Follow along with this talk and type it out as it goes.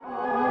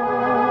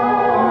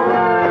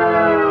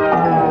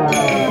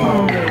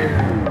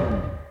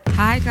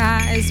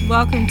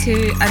Welcome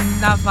to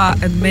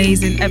another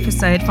amazing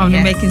episode from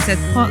the Making Sense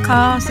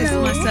podcast. It's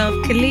myself,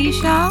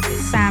 Kalisha.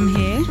 It's Sam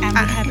here. And we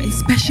have a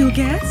special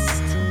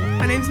guest.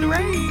 My name's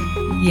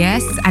Lorraine.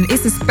 Yes, and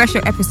it's a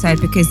special episode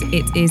because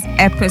it is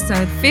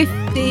episode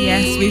 50.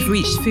 Yes, we've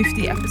reached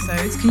 50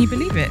 episodes. Can you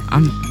believe it?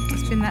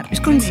 It's been that. It's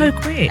gone so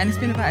quick. And it's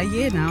been about a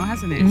year now,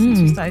 hasn't it, since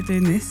we started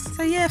doing this?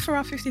 So yeah, for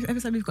our 50th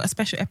episode, we've got a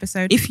special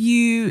episode. If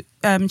you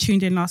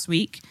tuned in last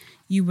week,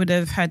 you would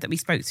have heard that we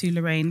spoke to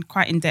Lorraine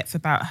quite in depth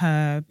about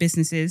her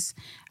businesses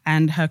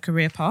and her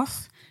career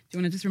path. Do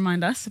you want to just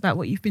remind us about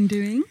what you've been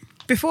doing?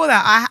 Before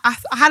that, I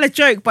had a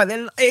joke, but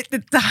then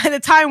the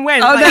time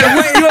went. Oh, like,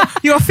 no.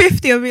 you're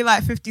 50, I'll be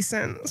like 50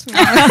 cents. Making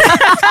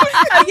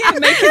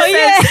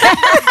sense.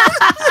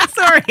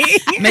 Sorry.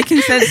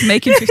 Making sense,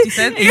 making 50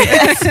 cents.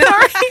 Yeah,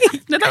 sorry.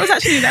 No,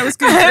 that was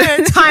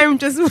good. Time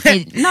just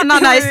went. No.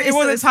 It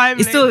wasn't time.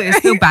 It's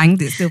still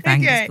banged. It's still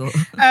banged. Okay.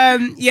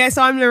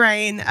 So I'm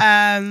Lorraine,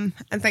 and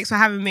thanks for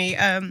having me.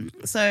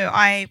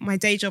 My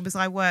day job is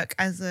I work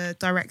as a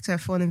director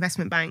for an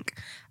investment bank.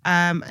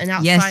 And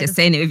outside you're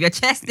saying it with your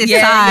chest this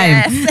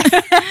time.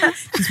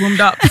 Yes. She's warmed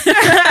up.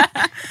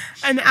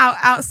 And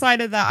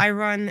outside of that, I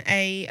run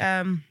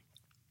a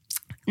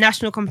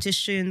national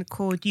competition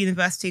called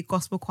University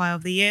Gospel Choir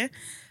of the Year,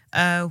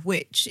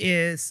 which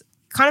is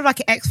kind of like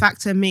an X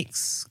Factor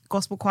mix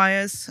gospel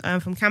choirs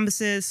from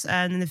campuses.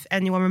 And if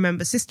anyone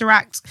remembers Sister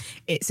Act,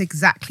 it's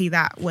exactly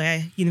that,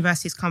 where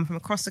universities come from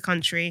across the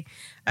country.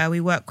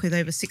 We work with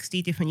over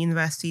 60 different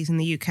universities in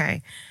the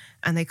UK,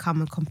 and they come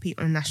and compete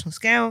on a national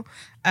scale.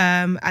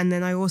 And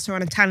then I also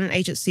run a talent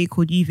agency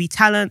called E50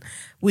 Talent.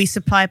 We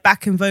supply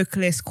backing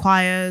vocalists,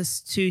 choirs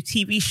to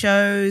TV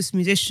shows,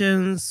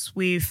 musicians.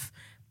 We've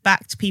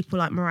backed people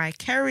like Mariah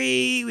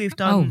Carey. We've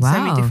done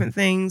so many different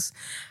things.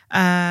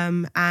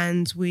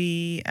 And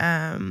we,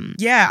 I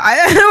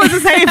don't know what to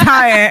say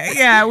about it.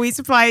 Yeah, we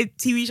supply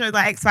TV shows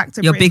like X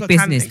Factor. Your Britain's big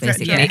Got business,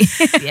 Talent,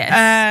 basically.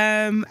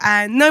 Yes.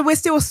 And no, we're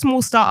still a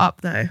small startup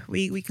though.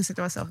 We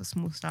consider ourselves a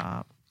small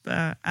startup.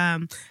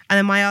 And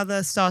then my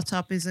other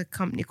startup is a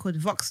company called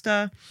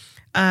Voxter,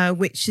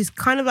 which is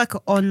kind of like an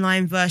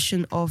online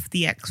version of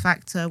the X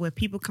Factor, where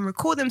people can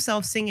record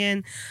themselves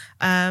singing,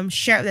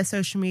 share it with their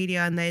social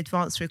media, and they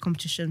advance through a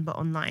competition, but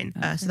online.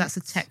 So that's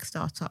a tech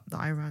startup that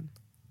I run.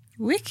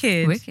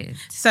 Wicked.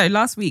 So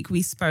last week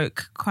we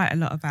spoke quite a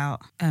lot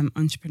about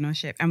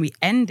entrepreneurship, and we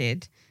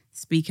ended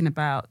speaking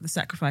about the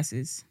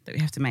sacrifices that we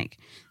have to make.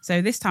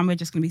 So this time we're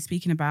just going to be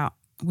speaking about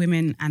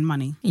women and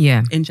money.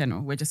 In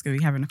general, we're just going to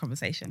be having a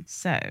conversation.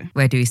 So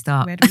where do we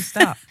start?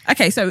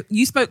 Okay, so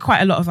you spoke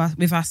quite a lot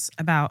with us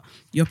about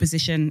your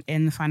position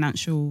in the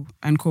financial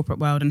and corporate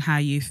world and how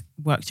you've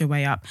worked your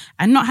way up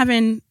and not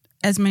having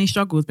as many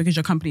struggles because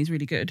your company is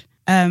really good.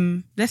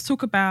 Let's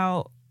talk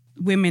about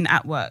women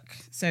at work.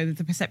 So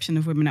the perception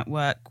of women at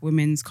work,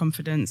 women's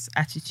confidence,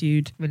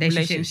 attitude,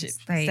 relationship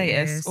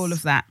status, all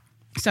of that.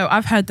 So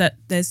I've heard that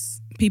there's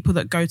people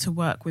that go to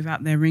work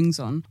without their rings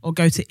on, or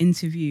go to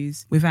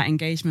interviews without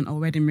engagement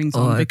or wedding rings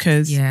on,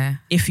 because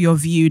if you're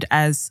viewed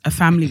as a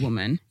family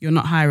woman, you're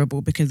not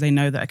hireable because they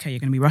know that, okay, you're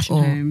going to be rushing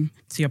home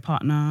to your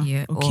partner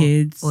or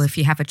kids. Or if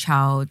you have a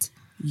child.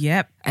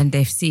 And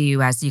they see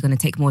you as you're going to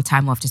take more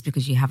time off just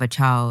because you have a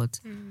child.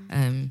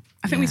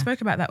 I think we spoke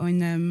about that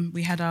when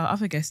we had our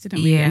other guest,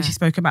 didn't we? And she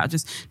spoke about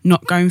just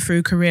not going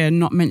through career,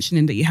 not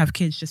mentioning that you have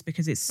kids just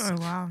because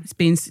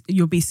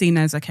you'll be seen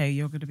as, okay,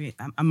 you're going to be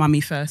a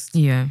mummy first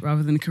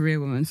rather than a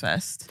career woman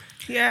first.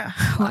 Yeah.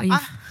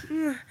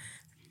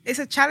 It's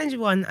a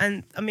challenging one.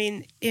 And I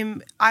mean,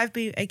 I've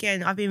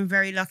been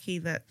very lucky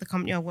that the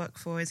company I work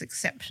for is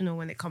exceptional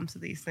when it comes to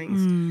these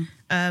things.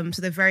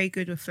 So they're very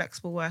good with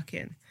flexible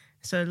working.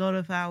 So a lot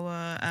of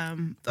our,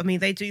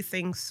 they do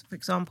things, for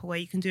example, where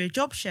you can do a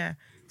job share.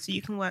 So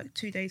you can work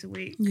 2 days a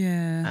week,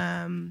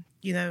 and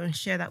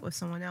share that with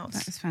someone else.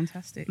 That is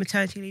fantastic.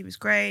 Maternity leave is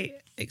great,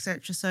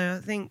 etc. So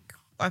I think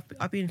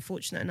I've been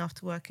fortunate enough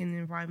to work in an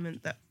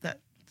environment that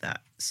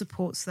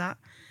supports that.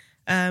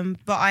 But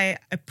I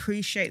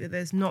appreciate that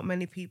there's not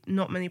many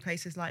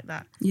places like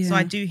that. Yeah. So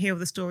I do hear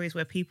the stories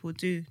where people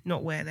do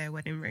not wear their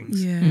wedding rings.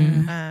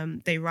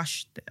 They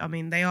rush.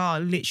 They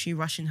are literally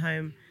rushing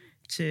home.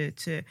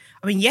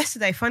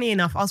 Yesterday, funny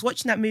enough, I was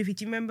watching that movie.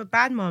 Do you remember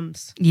Bad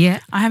Moms? Yeah,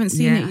 I haven't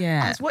seen it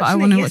yet. I was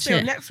watching it yesterday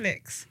on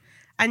Netflix.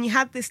 And you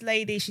had this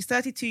lady, she's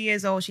 32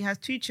 years old, she has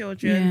 2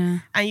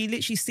 children, and you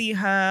literally see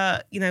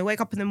her, wake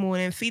up in the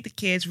morning, feed the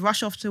kids,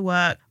 rush off to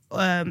work,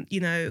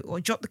 or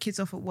drop the kids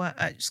off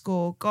at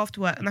school, go off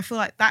to work. And I feel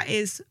like that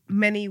is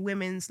many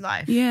women's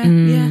life.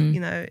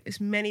 It's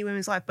many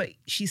women's life, but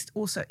she's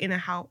also in a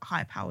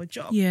high-powered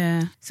job.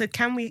 Yeah. So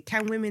can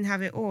women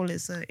have it all?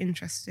 Is an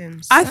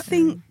interesting. I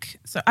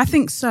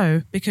think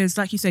so, because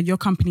like you said, your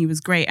company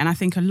was great, and I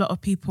think a lot of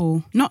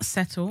people not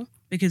settle.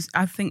 Because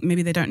I think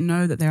maybe they don't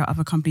know that there are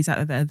other companies out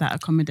there that are that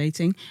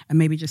accommodating, and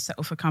maybe just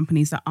settle for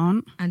companies that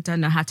aren't. And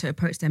don't know how to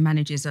approach their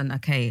managers on,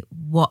 okay,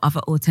 what other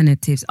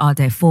alternatives are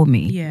there for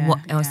me? Yeah, what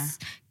else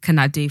can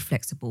I do?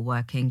 Flexible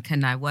working?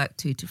 Can I work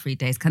 2 to 3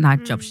 days? Can I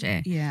job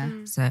share? Yeah.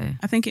 So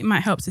I think it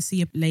might help to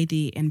see a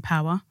lady in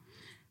power,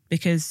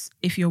 because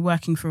if you're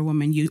working for a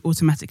woman, you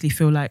automatically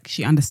feel like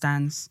she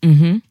understands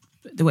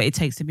the way it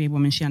takes to be a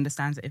woman. She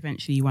understands that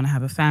eventually you want to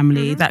have a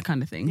family, that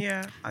kind of thing.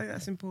 Yeah, I think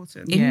that's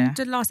important. In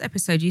the last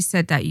episode, you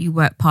said that you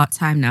work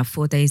part-time now,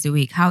 4 days a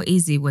week. How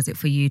easy was it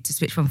for you to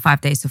switch from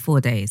 5 days to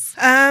 4 days?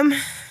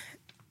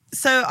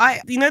 So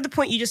the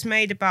point you just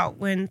made about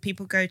when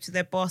people go to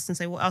their boss and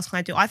say, what else can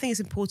I do? I think it's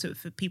important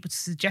for people to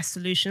suggest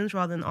solutions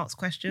rather than ask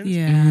questions.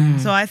 Yeah.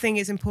 So I think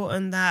it's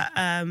important that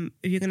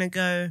if you're going to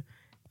go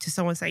to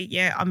someone and say,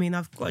 yeah, I mean,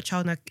 I've got a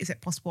child now, is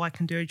it possible I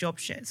can do a job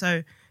share?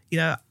 So,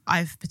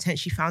 I've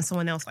potentially found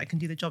someone else I can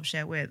do the job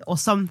share with or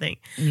something.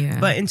 Yeah.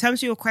 But in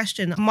terms of your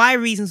question, my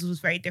reasons was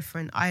very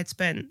different. I had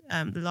spent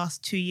the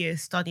last 2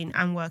 years studying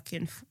and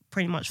working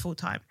pretty much full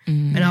time.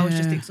 And I was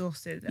just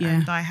exhausted.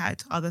 And I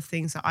had other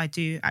things that I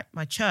do at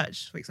my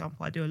church. For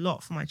example, I do a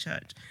lot for my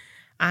church.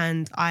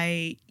 And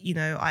I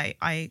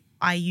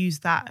use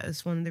that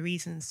as one of the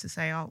reasons to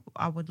say,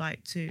 I would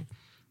like to,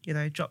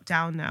 drop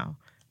down now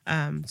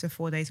to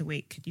 4 days a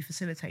week. Could you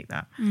facilitate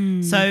that?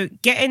 So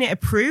getting it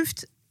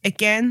approved,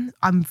 again,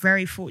 I'm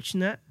very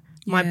fortunate.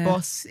 My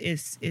boss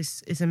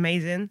is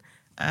amazing.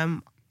 I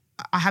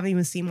haven't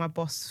even seen my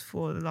boss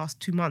for the last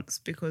 2 months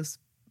because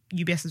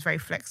UBS is very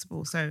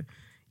flexible. So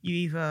you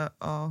either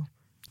are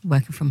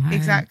working from home.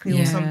 Exactly,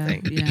 or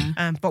something.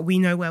 Yeah. But we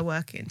know we're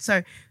working.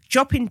 So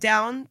dropping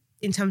down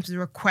in terms of the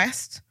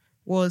request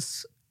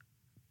was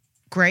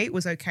great,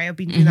 was okay. I've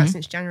been doing that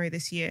since January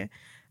this year.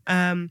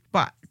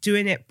 But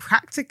doing it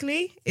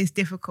practically is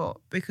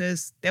difficult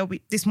because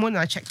this morning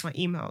I checked my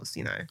emails,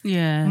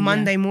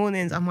 Monday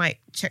mornings I might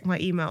check my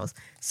emails.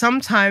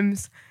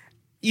 Sometimes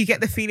you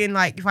get the feeling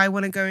like if I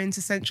want to go into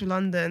central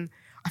London,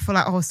 I feel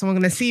like, someone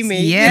going to see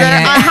me.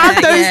 I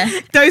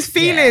have those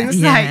feelings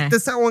like,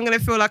 does someone going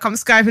to feel like I'm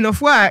skiving off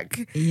work?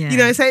 So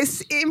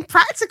it's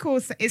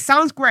impractical. It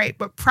sounds great,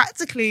 but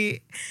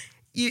practically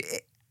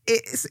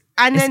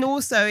then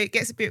also it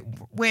gets a bit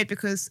weird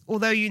because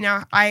although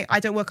I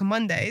don't work on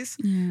Mondays,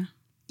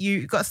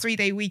 you got a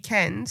 3-day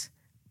weekend,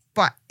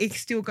 but it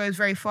still goes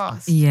very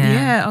fast. Oh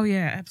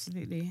yeah,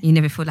 absolutely. You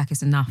never feel like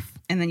it's enough.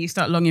 And then you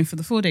start longing for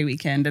the 4-day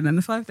weekend and then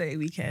the 5-day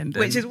weekend.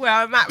 Which is where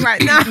I'm at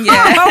right now.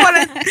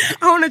 I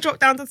want to drop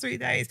down to 3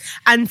 days.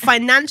 And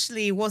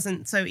financially it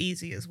wasn't so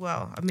easy as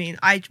well. I mean,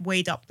 I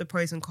weighed up the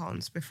pros and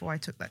cons before I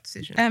took that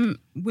decision.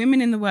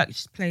 Women in the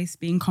workplace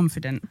being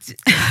confident.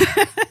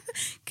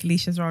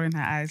 Kalisha's rolling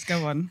her eyes.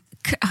 Go on.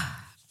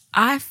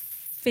 I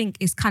think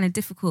it's kind of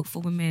difficult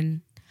for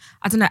women,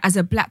 I don't know, as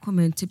a black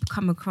woman to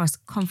come across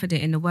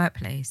confident in the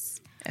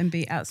workplace. And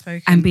be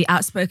outspoken.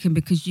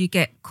 Because you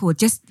get called.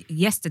 Just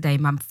yesterday,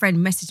 my friend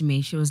messaged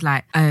me. She was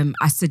like,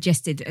 I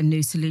suggested a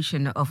new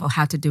solution of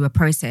how to do a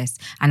process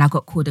and I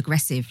got called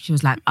aggressive. She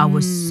was like, I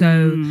was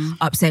so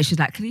upset. She was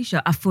like,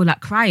 Kalisha, I feel like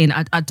crying.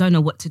 I don't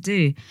know what to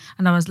do.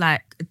 And I was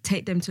like,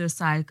 take them to the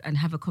side and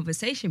have a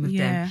conversation with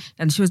them.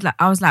 And she was like,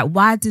 I was like,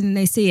 why didn't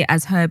they see it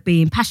as her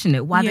being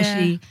passionate? Why does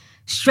she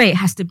straight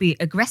has to be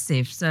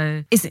aggressive?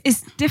 So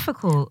it's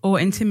difficult. Or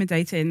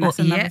intimidating. That's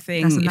another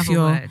thing. That's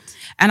another word.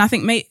 And I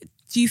think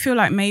do you feel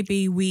like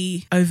maybe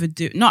we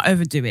not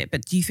overdo it,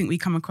 but do you think we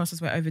come across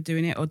as we're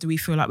overdoing it, or do we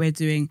feel like we have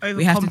to do,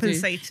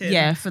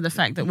 for the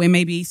fact that we're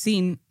maybe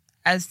seen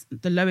as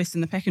the lowest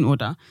in the pecking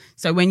order?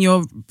 So when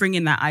you're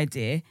bringing that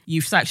idea,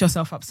 you've psyched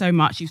yourself up so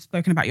much, you've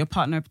spoken about your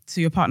partner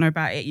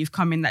about it, you've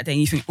come in that day and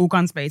you think all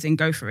guns blazing,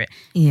 go for it.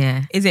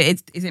 Yeah. Is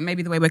it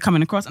maybe the way we're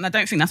coming across? And I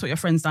don't think that's what your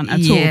friend's done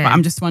at all, but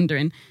I'm just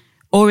wondering,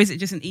 or is it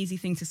just an easy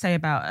thing to say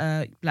about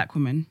a black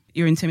woman?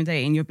 You're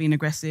intimidating, you're being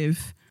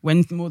aggressive.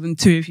 When more than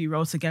two of you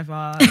roll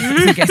together,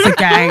 it gets a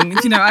gang. Do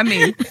you know what I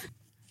mean?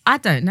 I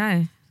don't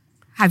know.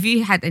 Have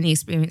you had any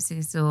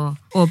experiences or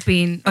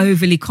been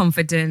overly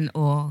confident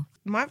or?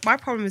 My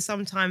problem is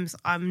sometimes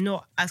I'm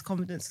not as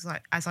confident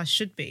as I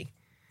should be.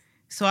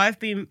 So I've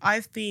been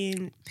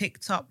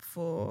picked up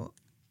for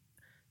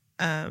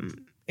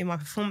in my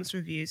performance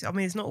reviews. I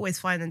mean, it's not always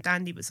fine and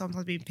dandy, but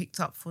sometimes being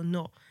picked up for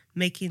not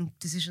making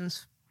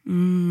decisions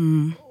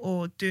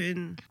or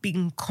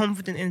being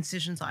confident in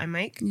decisions that I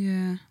make.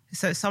 Yeah.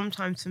 So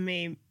sometimes for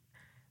me,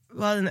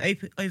 rather than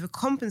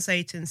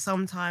overcompensating,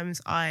 sometimes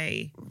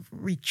I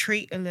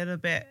retreat a little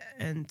bit,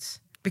 and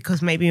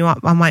because maybe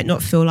I might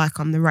not feel like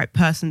I'm the right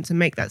person to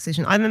make that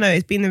decision. I don't know.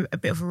 It's been a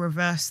bit of a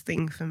reverse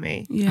thing for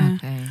me. Yeah.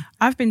 Okay.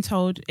 I've been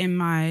told in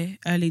my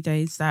early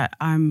days that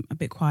I'm a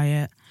bit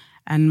quiet,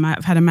 and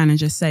I've had a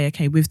manager say,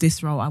 okay, with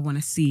this role, I want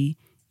to see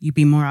you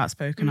be more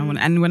outspoken.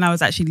 And when I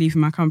was actually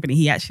leaving my company,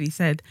 he actually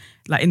said,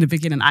 like in the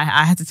beginning,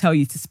 I had to tell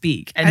you to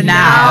speak. And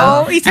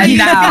now he gets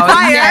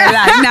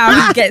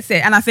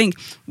it. And I think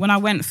when I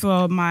went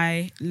for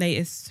my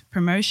latest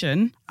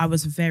promotion, I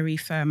was very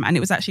firm. And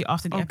it was actually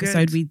after the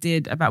episode we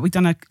did about, we've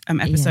done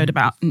an episode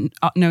about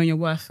knowing your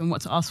worth and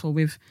what to ask for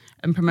with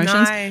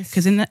promotions.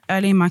 Because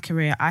early in my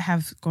career, I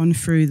have gone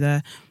through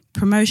the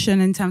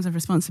promotion in terms of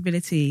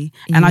responsibility,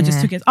 and I just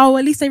took it, at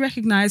least they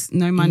recognize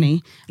no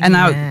money, and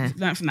I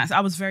learned from that. So I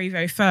was very,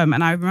 very firm.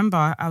 And I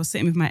remember I was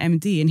sitting with my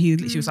MD, and he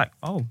literally was like,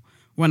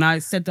 when I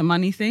said the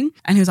money thing.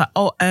 And he was like,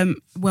 oh,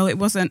 well, it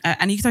wasn't.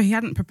 And he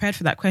hadn't prepared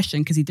for that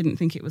question because he didn't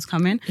think it was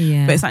coming.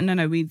 Yeah. But it's like, no.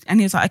 And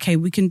he was like, okay,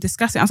 we can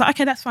discuss it. I was like,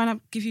 okay, that's fine. I'll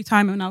give you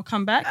time and I'll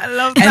come back. I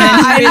love And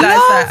that. then he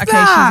realised I love okay,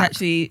 she's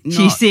actually not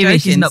She's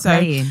serious. She's joking. not So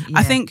playing. Yeah.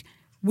 I think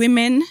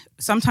women,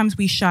 sometimes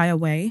we shy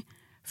away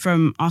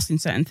from asking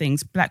certain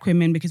things. Black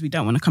women, because we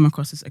don't want to come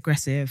across as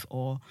aggressive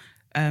or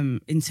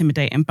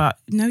intimidating, but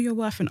know your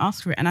worth and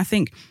ask for it. And I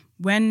think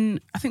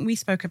we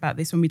spoke about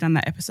this when we done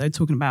that episode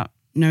talking about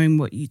knowing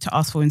what you to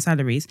ask for in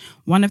salaries.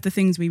 One of the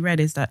things we read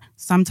is that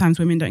sometimes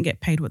women don't get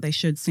paid what they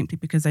should simply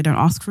because they don't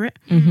ask for it,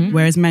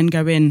 whereas men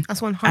go in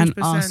That's 100%. and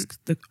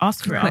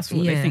ask for what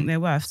they think they're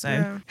worth.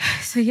 So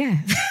yeah.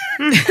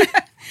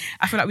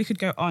 I feel like we could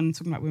go on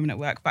talking about women at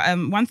work, but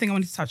one thing I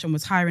wanted to touch on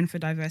was hiring for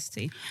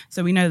diversity.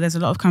 So we know there's a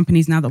lot of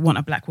companies now that want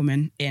a black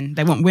woman in.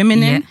 They want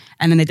women in,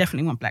 and then they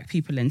definitely want black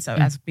people in. So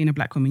as being a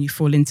black woman, you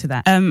fall into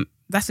that.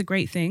 That's a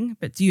great thing,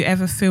 but do you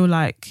ever feel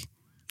like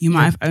you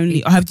might have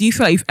only, or do you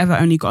feel like you've ever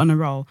only gotten a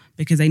role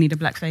because they need a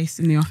black face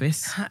in the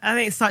office? I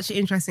think it's such an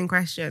interesting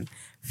question.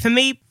 For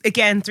me,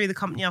 again, through the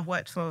company I've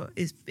worked for,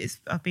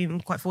 I've been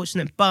quite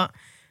fortunate, but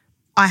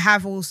I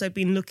have also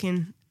been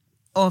looking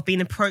or been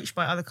approached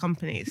by other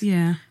companies.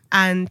 Yeah.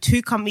 And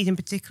two companies in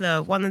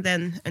particular, one of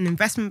them an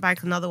investment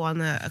bank, another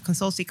one a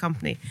consultancy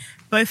company.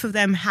 Both of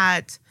them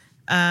had,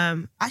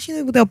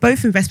 actually they were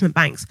both investment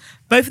banks.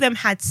 Both of them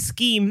had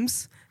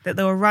schemes that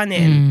they were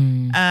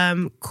running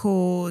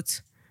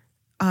called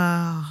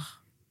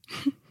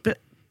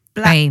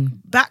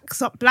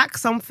black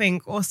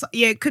something, or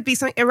it could be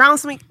something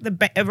around the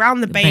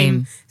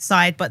BAME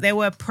side, but there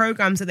were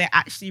programs that they're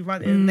actually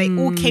running. They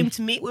all came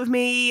to meet with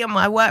me at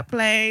my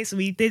workplace.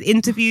 We did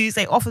interviews.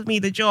 They offered me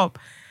the job,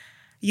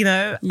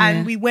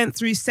 and we went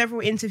through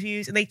several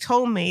interviews, and they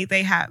told me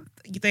they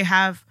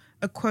have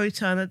a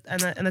quota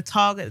and a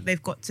target that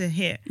they've got to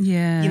hit.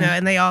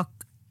 And they are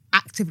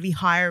actively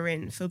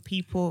hiring for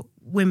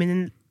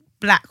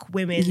black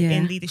women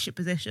in leadership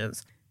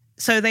positions.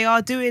 So they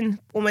are doing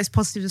almost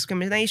positive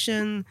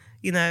discrimination,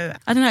 I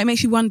don't know, it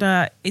makes you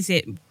wonder, is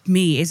it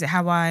me? Is it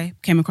how I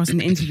came across in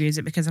the interview? Is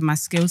it because of my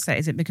skill set?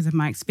 Is it because of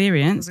my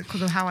experience? Is it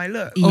because of how I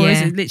look? Or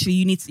is it literally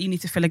you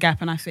need to fill a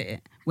gap and I fit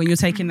it? When you're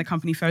taking the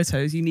company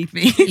photos, you need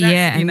me.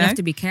 And you have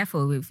to be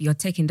careful if you're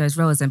taking those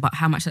roles, but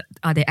how much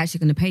are they actually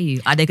going to pay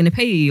you? Are they going to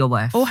pay you your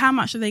worth? Or how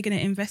much are they going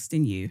to invest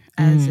in you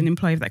as an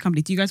employee of that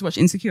company? Do you guys watch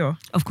Insecure?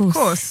 Of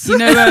course.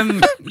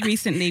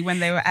 Recently when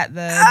they were at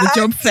the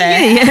job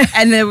fair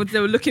and they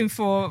were looking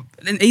for,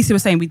 and Issa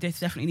was saying we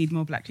definitely need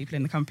more black people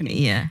in the company.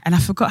 Yeah. And I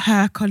forgot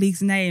her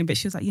colleague's name, but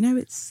she was like,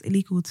 it's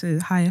illegal to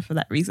hire for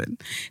that reason.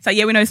 It's like,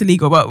 we know it's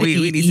illegal, but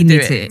we need to do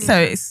it. So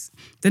it's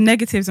the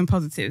negatives and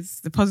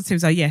positives. The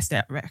positives are, yes,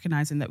 they're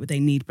recognizing that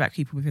they need black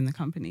people within the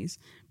companies,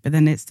 but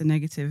then it's the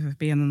negative of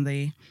being on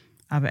the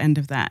other end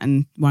of that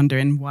and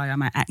wondering, why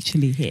am I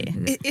actually here?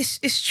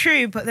 It's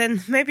true, but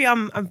then maybe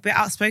I'm a bit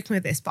outspoken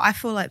with this, but I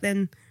feel like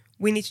then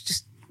we need to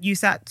just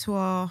use that to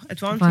our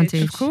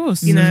advantage. Of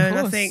course. And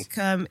I think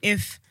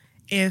if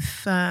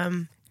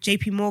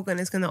JP Morgan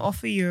is going to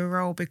offer you a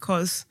role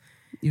because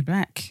you're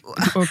black,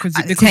 or because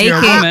you're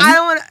a woman.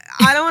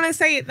 I don't want to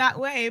say it that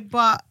way,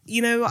 but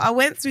I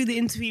went through the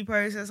interview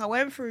process. I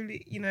went through,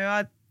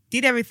 I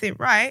did everything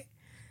right,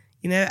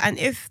 and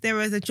if there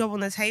is a job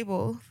on the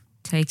table,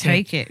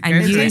 take it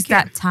and use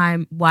that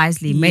time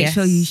wisely. Make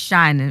sure you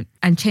shine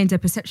and change their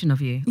perception of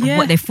you, of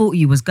what they thought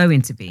you was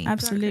going to be.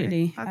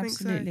 Absolutely,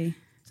 absolutely.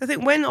 So I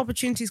think when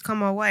opportunities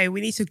come our way, we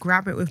need to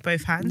grab it with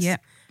both hands.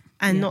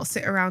 And not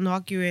sit around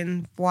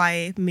arguing,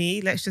 why me?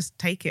 Let's just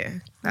take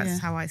it. That's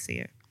how I see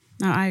it.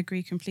 No, I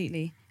agree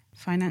completely.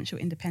 Financial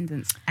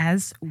independence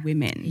as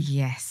women.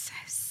 Yes.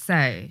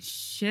 So,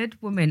 should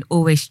women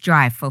always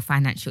strive for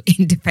financial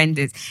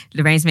independence?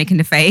 Lorraine's making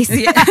the face.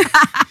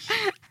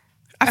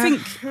 I think...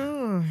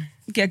 go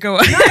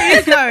on.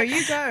 No,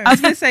 you go. I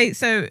was going to say,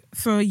 so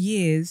for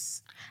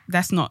years,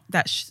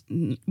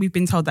 we've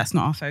been told that's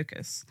not our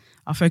focus.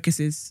 Our focus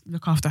is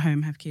look after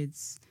home, have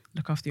kids,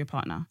 look after your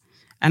partner.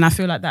 And I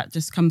feel like that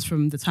just comes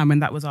from the time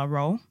when that was our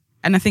role.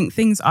 And I think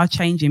things are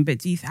changing,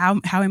 but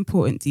how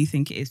important do you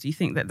think it is? Do you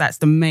think that that's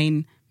the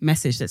main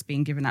message that's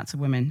being given out to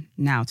women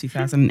now,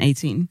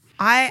 2018?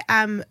 I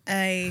am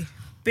a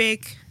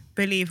big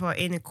believer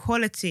in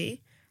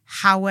equality.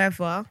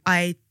 However,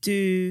 I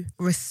do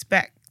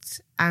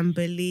respect and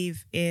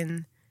believe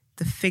in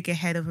the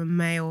figurehead of a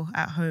male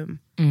at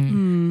home.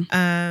 And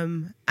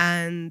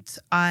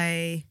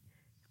I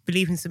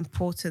believe it's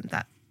important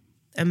that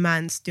a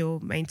man still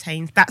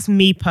maintains, that's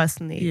me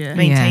personally,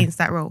 maintains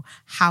that role.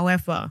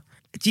 However,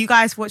 do you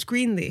guys watch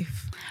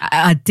Greenleaf?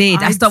 I did.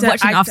 I stopped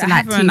watching after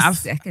like 2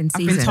 seconds.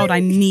 I've been told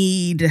I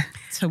need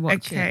to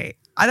watch it.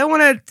 I don't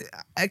want to.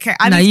 Okay,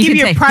 I need to give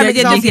you a prime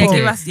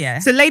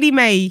example. So Lady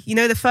May,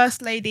 the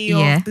first lady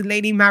of the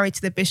lady married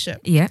to the bishop.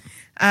 Yeah.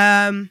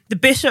 The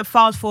bishop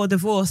filed for a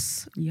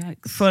divorce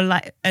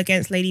Yikes.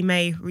 against Lady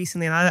May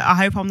recently, and I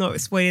hope I'm not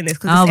spoiling this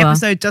because this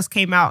episode just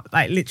came out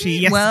like literally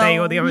yesterday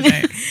or the other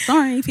day.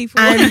 Sorry, people.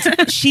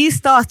 And she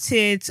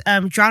started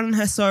drowning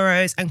her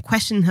sorrows and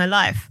questioning her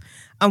life.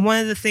 And one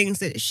of the things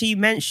that she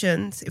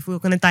mentioned, if we were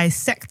going to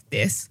dissect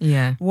this,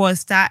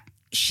 was that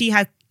she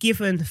had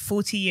given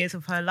 40 years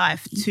of her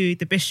life to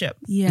the bishop.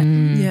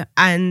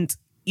 And,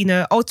 you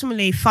know,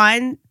 ultimately,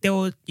 fine,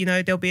 there'll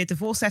be a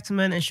divorce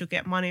settlement and she'll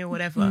get money or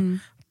whatever.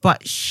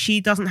 But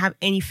she doesn't have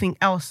anything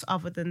else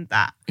other than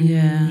that.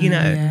 You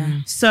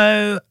know?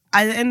 So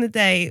at the end of the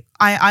day,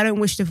 I don't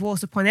wish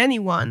divorce upon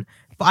anyone.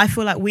 But I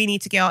feel like we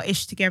need to get our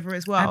ish together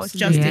as well,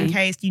 just in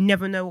case. You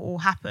never know what will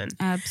happen.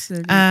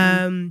 Absolutely.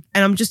 And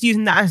I'm just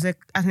using that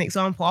as an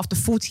example. After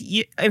 40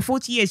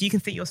 years, you can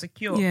think you're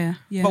secure.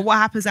 But what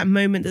happens that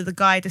moment that the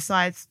guy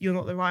decides you're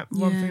not the right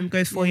one for him,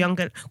 goes for a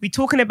younger? We're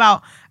talking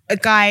about a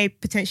guy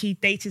potentially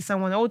dated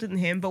someone older than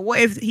him, but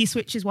what if he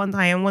switches one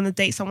day and want to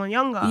date someone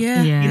younger?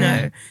 You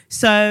know.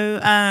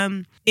 So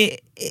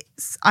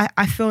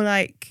I feel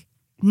like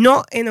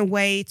not in a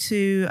way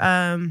to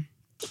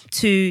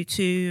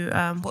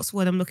what's the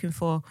word I'm looking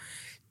for,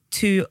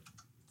 to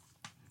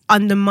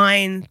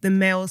undermine the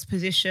male's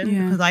position,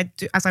 because I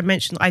do, as I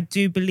mentioned, I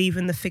do believe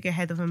in the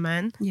figurehead of a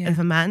man.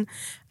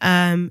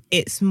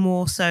 It's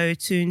more so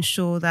to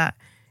ensure that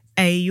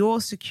A,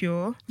 you're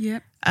secure,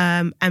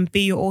 and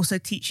B, you're also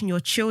teaching your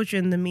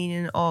children the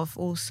meaning of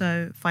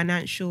also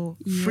financial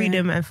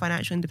freedom and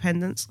financial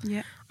independence.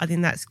 I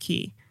think that's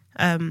key.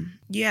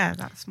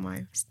 That's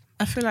my...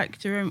 I feel like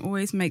Jerome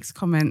always makes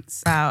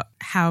comments about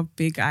how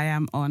big I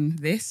am on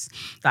this.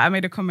 Like I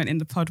made a comment in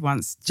the pod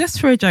once, just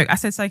for a joke. I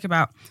said something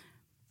about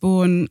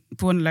born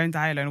alone,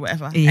 die alone, or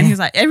whatever. And he was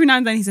like, every now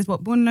and then he says,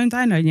 what, born alone,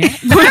 die alone, yeah?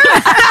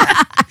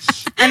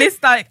 And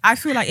it's like, I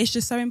feel like it's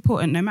just so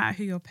important, no matter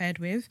who you're paired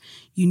with,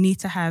 you need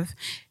to have,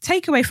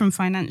 take away from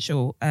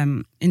financial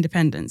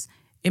independence.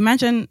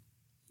 Imagine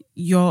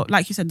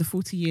like you said, the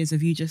 40 years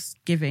of you just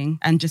giving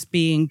and just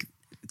filling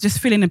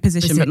a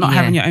position, but not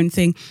having your own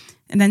thing.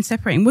 And then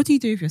separating, what do you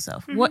do with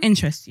yourself? What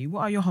interests you?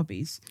 What are your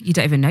hobbies? You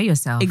don't even know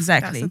yourself.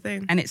 Exactly. That's the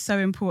thing. And it's so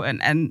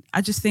important. And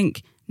I just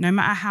think no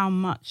matter how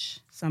much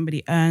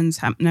somebody earns,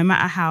 no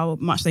matter how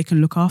much they can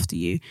look after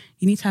you,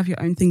 you need to have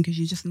your own thing, because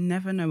you just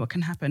never know what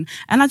can happen.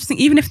 And I just think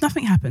even if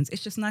nothing happens,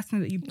 it's just nice to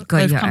know that you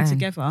both come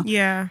together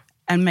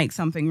and make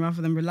something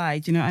rather than rely.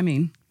 Do you know what I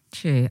mean?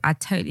 True. I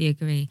totally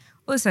agree.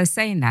 Also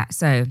saying that,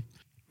 so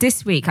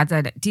this week,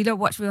 do you not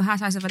watch Real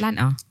Housewives of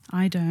Atlanta?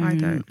 I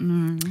don't.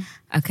 No.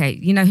 Okay,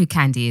 you know who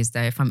Candy is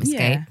though from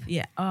Escape?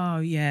 Yeah. Oh,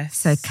 yes.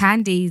 So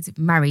Candy's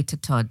married to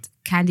Todd.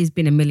 Candy's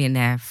been a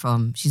millionaire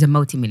she's a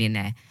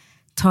multi-millionaire.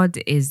 Todd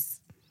is,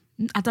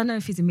 I don't know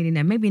if he's a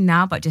millionaire, maybe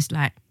now, but just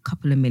like a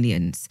couple of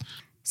millions.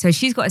 So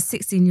she's got a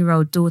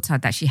 16-year-old daughter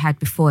that she had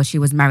before she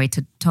was married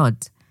to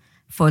Todd.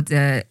 For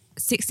the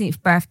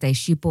 16th birthday,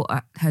 she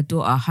bought her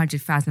daughter a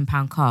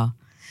 £100,000 car.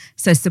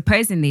 So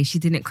supposedly she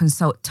didn't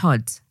consult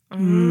Todd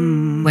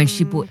when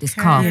she bought this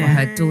car for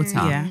her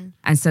daughter.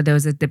 And so there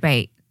was a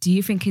debate. Do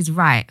you think it's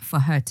right for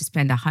her to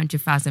spend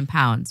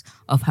 £100,000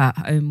 of her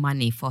own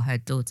money for her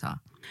daughter?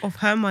 Of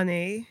her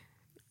money?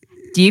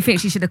 Do you think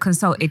she should have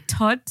consulted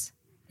Todd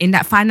in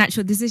that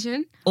financial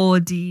decision? Or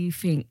do you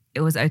think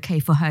it was okay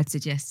for her to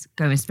just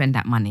go and spend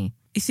that money?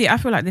 You see, I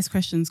feel like this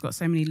question's got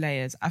so many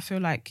layers. I feel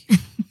like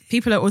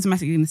people are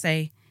automatically going to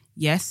say,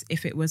 yes,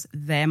 if it was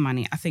their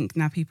money. I think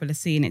now people are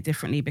seeing it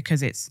differently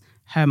because it's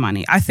her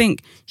money. I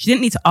think she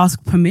didn't need to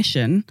ask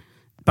permission,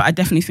 but I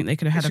definitely think they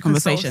could have had a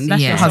conversation.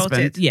 That's your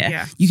husband.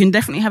 Yeah. You can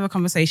definitely have a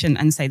conversation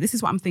and say, this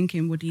is what I'm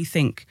thinking. What do you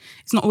think?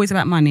 It's not always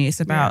about money. It's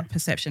about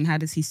perception. How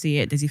does he see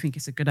it? Does he think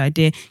it's a good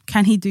idea?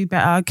 Can he do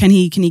better? Can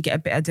he get a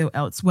better deal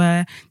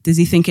elsewhere? Does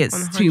he think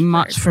it's too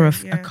much for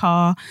a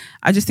car?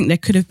 I just think there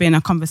could have been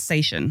a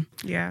conversation.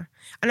 Yeah.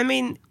 And I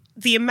mean,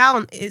 the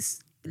amount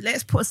is,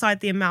 let's put aside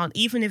the amount,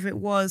 even if it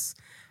was,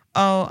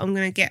 I'm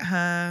going to get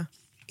her,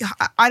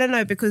 I don't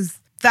know, because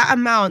that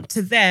amount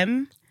to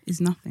them is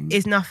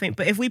nothing.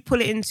 But if we pull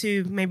it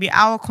into maybe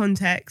our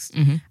context,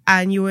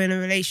 and you were in a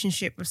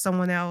relationship with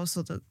someone else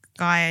or the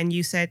guy and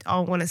you said, I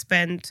want to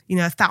spend,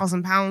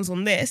 £1,000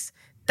 on this,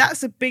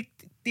 that's a big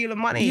deal of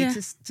money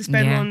to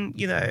spend on,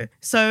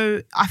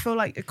 So I feel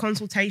like a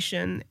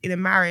consultation in a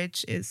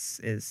marriage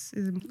is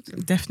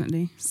important.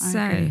 Definitely.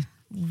 So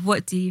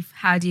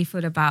how do you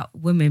feel about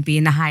women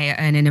being the higher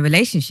earner in a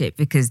relationship?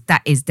 Because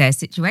that is their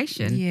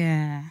situation.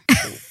 Yeah.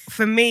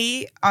 For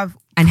me,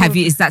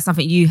 is that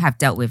something you have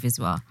dealt with as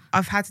well?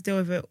 I've had to deal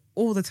with it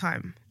all the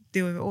time.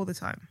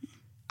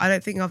 I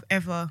don't think it's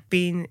ever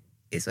been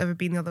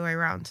the other way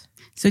around.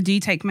 So do you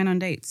take men on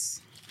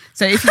dates?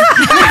 So if you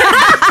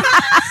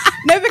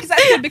No, because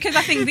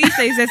I think these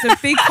days there's a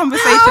big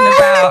conversation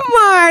about, oh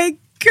my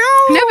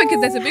God. No,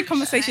 because there's a big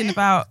conversation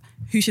about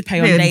who should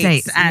pay on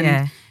dates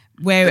and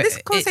where but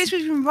this conversation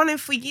has been running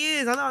for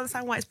years. I don't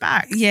understand why it's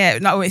back. Yeah,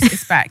 no,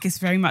 it's back. It's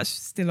very much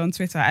still on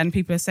Twitter, and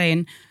people are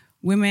saying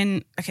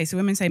women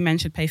say men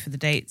should pay for the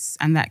dates,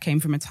 and that came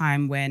from a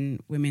time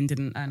when women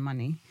didn't earn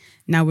money.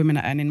 Now women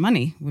are earning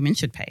money. Women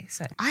should pay.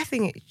 So I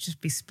think it should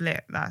just be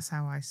split. That's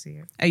how I see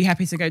it. Are you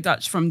happy to go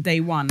Dutch from day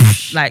one?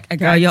 Like a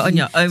girl, you're on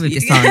your own with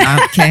this one. I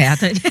don't care. I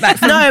don't.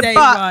 Day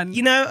one.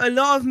 A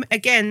lot of,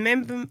 again,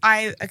 remember, let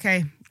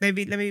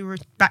me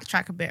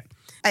backtrack a bit.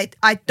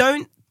 I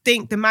don't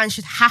think the man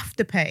should have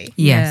to pay.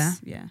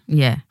 Yes.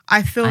 Yeah.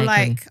 I feel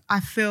I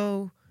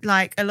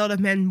like a lot of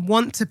men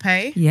want to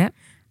pay. Yeah.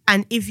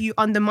 And if you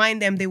undermine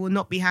them, they will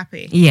not be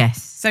happy.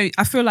 Yes. So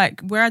I feel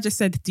like where I just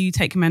said, do you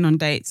take men on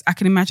dates? I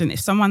can imagine if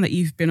someone that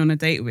you've been on a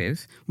date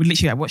with would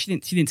literally like, what, she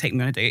didn't take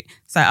me on a date.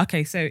 It's like,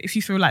 okay, so if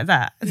you feel like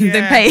that,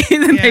 then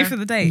pay for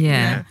the date.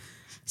 Yeah.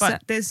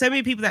 But there's so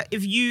many people that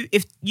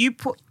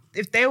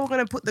if they were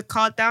gonna put the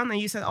card down and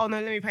you said, oh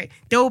no, let me pay,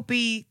 they'll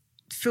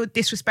feel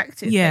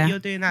disrespected that you're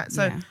doing that.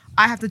 So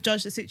I have to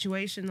judge the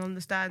situation,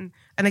 understand.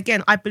 And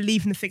again, I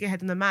believe in the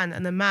figurehead and the man,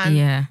 and the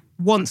man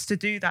wants to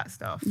do that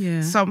stuff.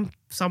 Yeah. Some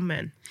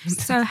men.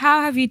 So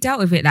how have you dealt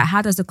with it? Like,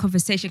 how does the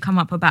conversation come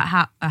up about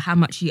how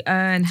much you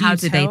earn? How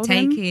do they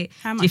take it?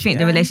 Do you think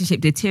the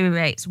relationship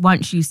deteriorates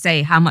once you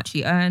say how much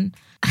you earn?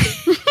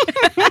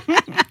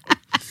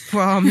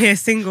 Well, I'm here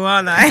single,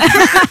 aren't I?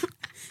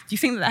 Do you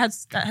think that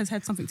has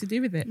had something to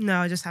do with it? No,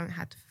 I just haven't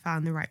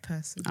found the right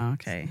person. Oh,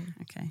 okay.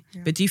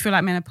 Yeah. But do you feel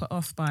like men are put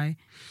off by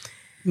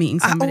meeting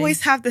somebody? I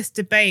always have this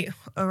debate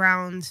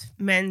around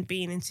men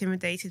being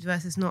intimidated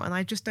versus not, and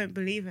I just don't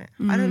believe it.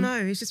 I don't know.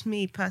 It's just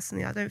me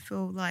personally. I don't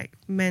feel like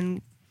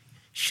men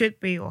should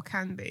be or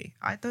can be.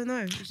 I don't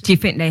know. Do you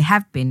think they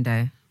have been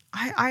though?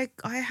 I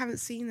haven't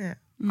seen it.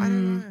 I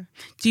don't know.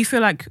 Do you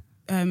feel like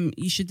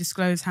you should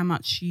disclose how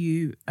much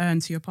you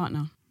earn to your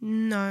partner?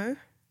 No.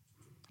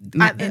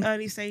 At the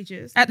early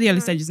stages. At the early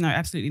stages, no,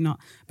 absolutely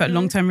not. But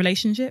long-term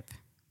relationship?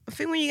 I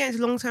think when you get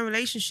into long-term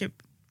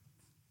relationship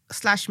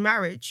 /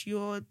 marriage,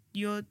 you're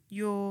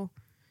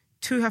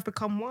two have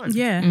become one.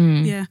 Yeah,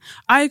 yeah.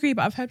 I agree,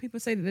 but I've heard people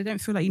say that they don't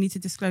feel like you need to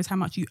disclose how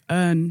much you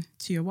earn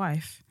to your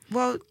wife.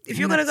 Well, if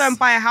you're going to go and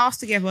buy a house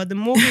together, the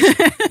mortgage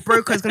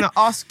broker is going to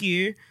ask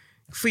you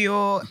for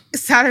your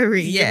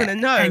salary. Yeah. You're going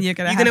to know. And you're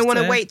going to want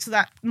to wait till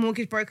that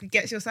mortgage broker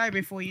gets your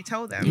salary before you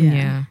tell them.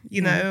 Yeah.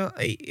 You know,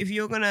 if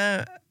you're going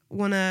to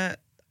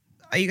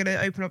are you going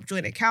to open up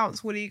joint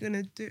accounts? What are you going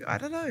to do? I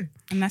don't know.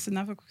 And that's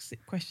another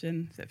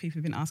question that people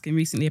have been asking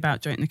recently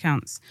about joint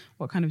accounts.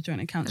 What kind of joint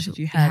account should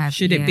you have?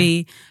 Should it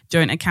be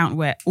joint account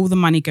where all the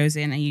money goes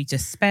in and you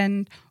just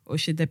spend, or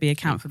should there be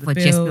account for the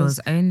bills, just bills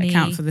only,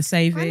 account for the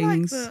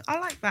savings? I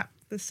like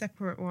the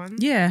separate one.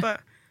 Yeah.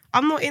 But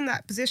I'm not in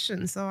that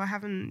position, so I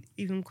haven't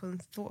even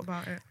thought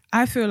about it.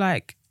 I feel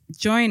like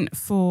joint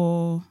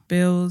for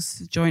bills,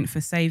 joint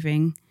for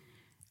saving,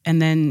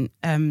 and then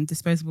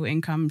disposable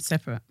income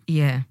separate.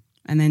 Yeah.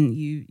 And then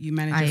you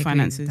manage your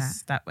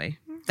finances that way.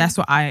 That's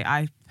what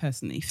I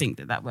personally think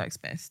that works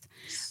best.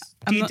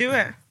 Do you do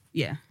it?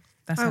 Yeah.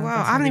 That's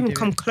wow. I haven't even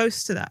come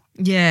close to that.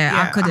 Yeah,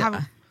 I couldn't.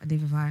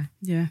 Neither have I.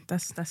 Yeah,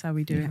 that's how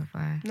we do it.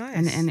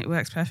 Nice. And it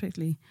works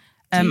perfectly.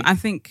 I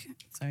think...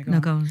 Sorry, go on.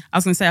 Go on. I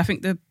was going to say, I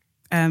think the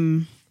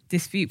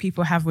dispute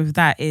people have with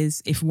that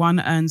is if one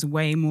earns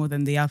way more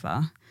than the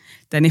other,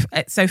 then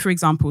so for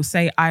example,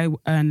 say I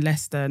earn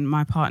less than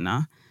my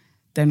partner,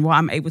 then what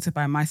I'm able to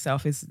buy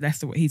myself is less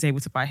than what he's able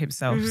to buy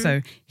himself. Mm-hmm.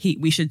 So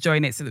we should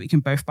join it so that we can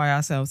both buy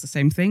ourselves the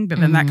same thing. But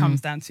then that comes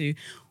down to,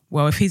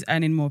 well, if he's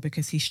earning more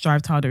because he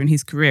strived harder in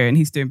his career and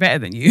he's doing better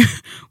than you,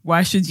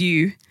 why should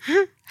you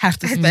have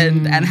to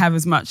spend and have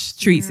as much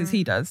treats as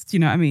he does? Do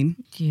you know what I mean?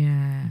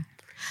 Yeah.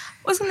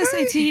 I was going to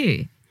say to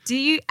you, do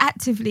you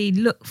actively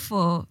look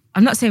for,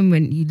 I'm not saying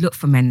when you look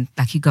for men,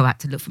 like you go out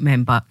to look for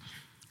men, but...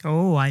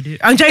 Oh, I do.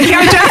 I'm joking.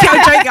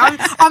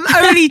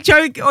 I'm only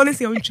joking.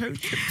 Honestly, I'm joking.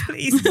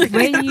 Please.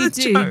 When you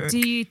do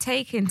you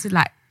take into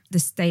like the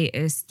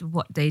status,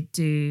 what they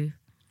do,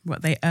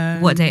 what they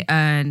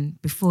earn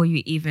before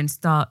you even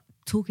start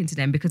talking to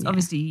them? Because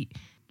obviously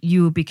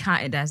you will be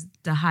counted as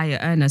the higher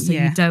earner, so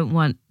you don't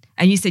want.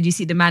 And you said you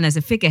see the man as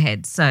a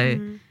figurehead, so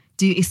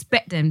do you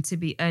expect them to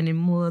be earning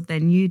more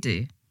than you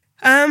do?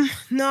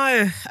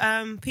 No.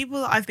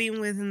 People that I've been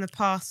with in the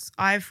past,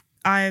 I've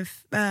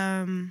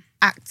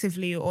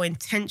actively or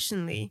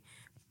intentionally,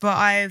 but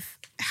I've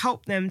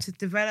helped them to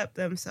develop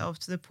themselves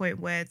to the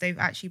point where they've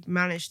actually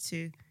managed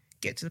to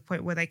get to the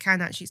point where they can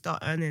actually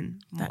start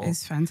earning more. That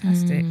is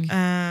fantastic.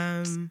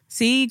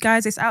 See,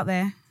 guys, it's out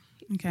there.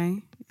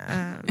 Okay.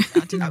 I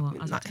don't know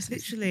what.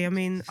 Literally, I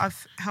mean,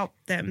 I've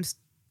helped them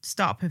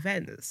start up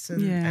events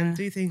and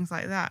do things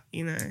like that,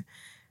 you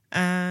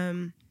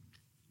know.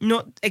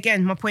 Not,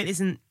 again, my point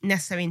isn't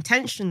necessarily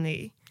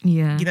intentionally,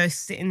 you know,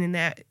 sitting in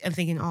there and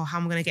thinking, oh, how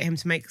am I going to get him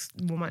to make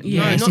more money?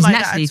 Yeah, no, it's not just like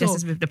naturally, that at all.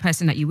 just as with the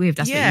person that you're with,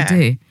 that's what you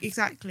do.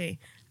 Exactly.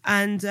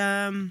 And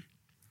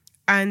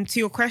to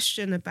your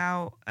question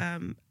about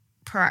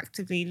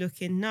proactively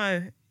looking,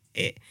 no,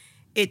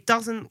 it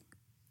doesn't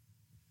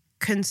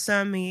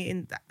concern me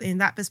in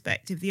that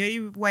perspective. The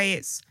only way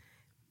it's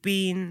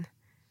been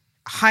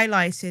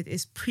highlighted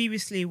is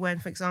previously when,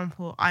 for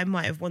example, I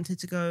might have wanted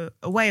to go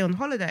away on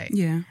holiday.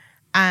 Yeah.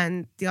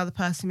 And the other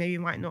person maybe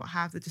might not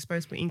have the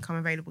disposable income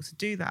available to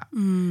do that.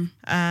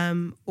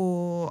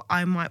 Or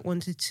I might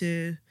wanted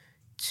to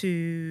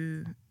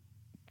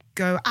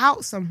go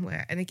out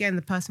somewhere. And again,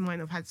 the person might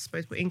not have had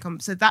disposable income.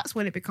 So that's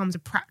when it becomes a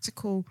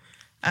practical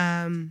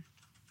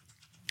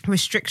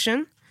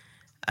restriction.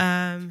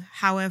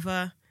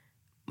 However,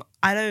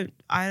 I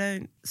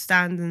don't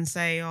stand and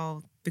say,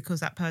 oh, because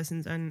that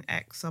person's earning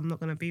X, I'm not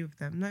going to be with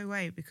them. No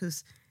way,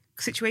 because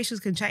situations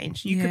can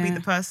change. You could be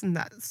the person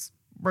that's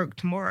broke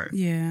tomorrow.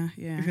 Yeah.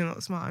 If you're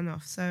not smart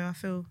enough. So I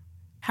feel...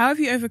 How have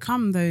you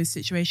overcome those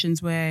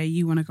situations where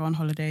you want to go on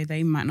holiday,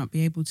 they might not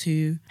be able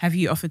to? Have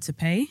you offered to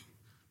pay?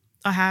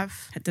 I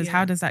have.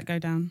 How does that go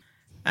down?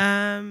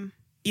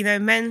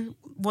 Men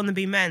want to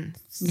be men.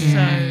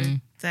 So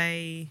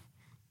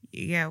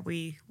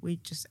we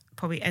just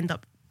probably end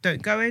up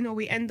don't going, or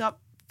we end up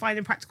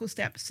finding practical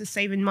steps to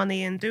saving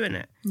money and doing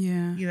it.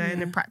 Yeah.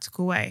 In a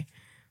practical way.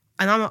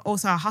 And I'm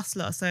also a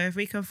hustler, so if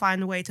we can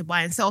find a way to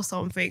buy and sell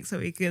something so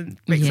we can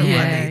make some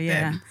money,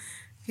 then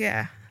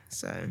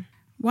so...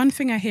 One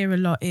thing I hear a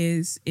lot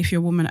is if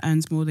your woman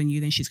earns more than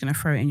you, then she's going to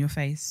throw it in your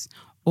face.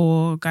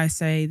 Or guys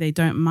say they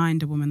don't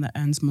mind a woman that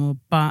earns more,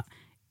 but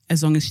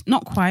as long as she's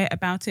not quiet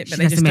about it, but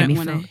they just don't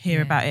want to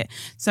hear about it.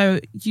 So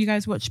do you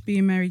guys watch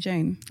Being Mary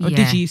Jane? Or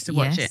did you used to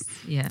watch it?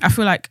 Yeah. I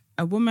feel like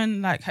a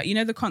woman like her,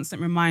 the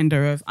constant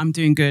reminder of I'm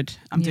doing good,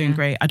 I'm doing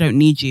great, I don't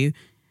need you.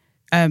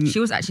 She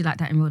was actually like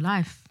that in real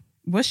life.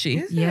 Was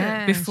she?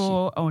 Yeah.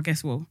 Before, I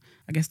guess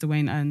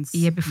Dwayne earns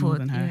before, more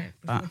than her.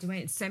 Before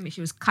Dwayne sent me,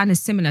 she was kind of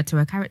similar to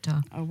her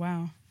character. Oh,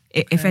 wow.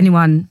 If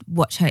anyone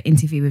watched her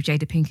interview with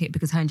Jada Pinkett,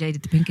 because her and Jada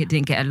Pinkett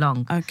didn't get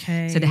along.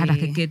 Okay. So they had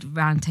like a good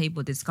round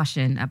table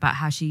discussion about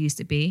how she used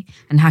to be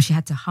and how she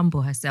had to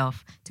humble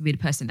herself to be the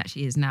person that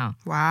she is now.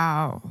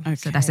 Wow. Okay.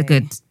 So that's a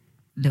good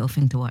little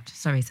thing to watch.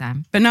 Sorry,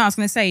 Sam. But no, I was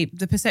going to say,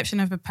 the perception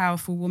of a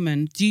powerful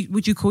woman,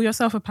 would you call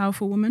yourself a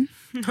powerful woman?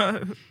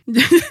 No.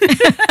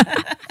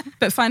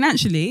 But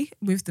financially,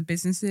 with the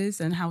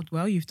businesses and how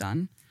well you've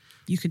done,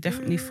 you could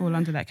definitely fall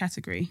under that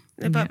category.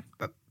 But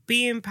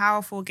being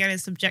powerful, again,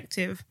 is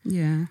subjective.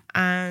 Yeah.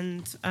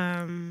 And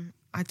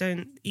I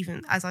don't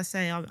even, as I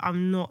say,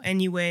 I'm not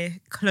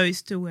anywhere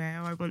close to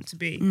where I want to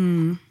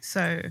be.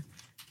 So,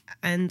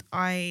 and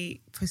I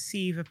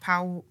perceive a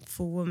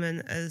powerful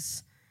woman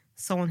as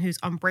someone who's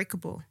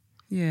unbreakable.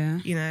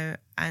 Yeah.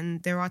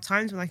 And there are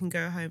times when I can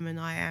go home and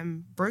I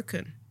am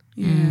broken.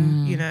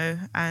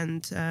 Yeah.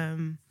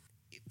 And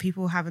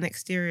people have an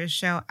exterior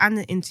shell and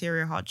an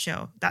interior hard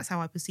shell. That's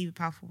how I perceive a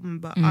powerful woman.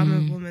 But I'm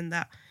a woman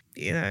that,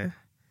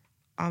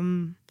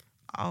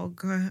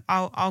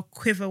 I'll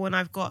quiver when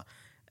I've got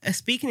a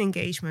speaking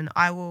engagement.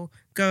 I will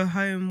go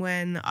home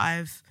when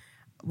I'm,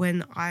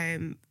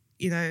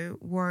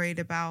 worried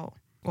about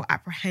or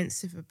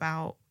apprehensive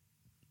about,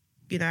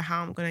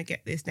 how I'm going to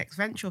get this next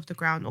venture off the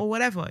ground or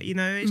whatever,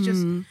 it's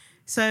just,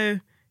 so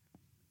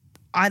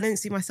I don't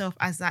see myself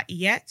as that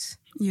yet.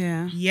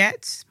 Yeah.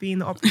 Yet being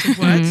the operative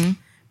word.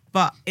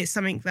 But it's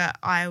something that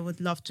I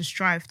would love to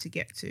strive to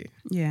get to.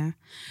 Yeah.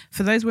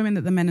 For those women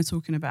that the men are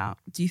talking about,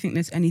 do you think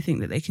there's anything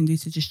that they can do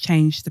to just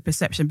change the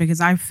perception? Because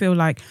I feel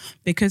like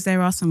because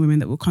there are some women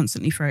that will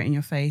constantly throw it in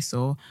your face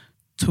or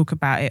talk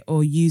about it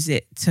or use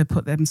it to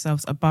put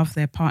themselves above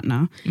their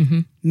partner,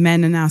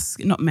 men are now,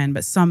 not men,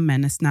 but some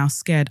men are now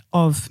scared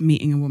of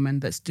meeting a woman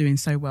that's doing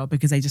so well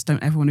because they just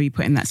don't ever want to be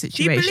put in that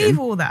situation. Do you believe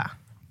all that?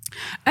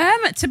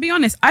 To be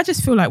honest, I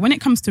just feel like when it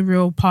comes to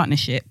real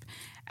partnership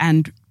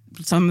and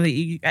something that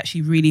you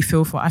actually really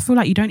feel for, I feel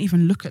like you don't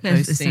even look at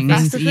those things.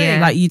 That's the thing.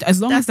 Like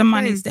as long as the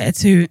money's there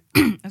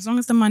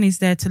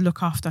to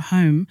look after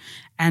home,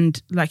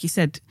 and like you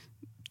said,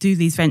 do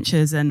these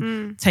ventures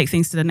and take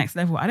things to the next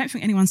level. I don't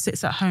think anyone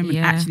sits at home and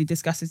actually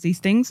discusses these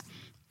things.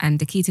 And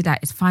the key to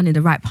that is finding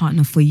the right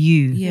partner for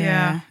you.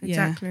 Yeah,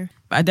 exactly.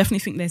 But I definitely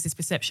think there's this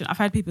perception. I've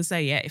had people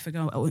say, if a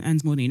girl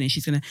earns more than you, then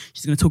she's gonna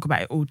talk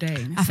about it all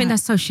day. I think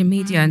that's social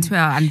media and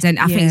Twitter, and then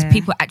I think it's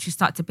people actually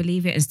start to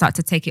believe it and start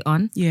to take it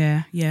on.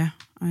 Yeah,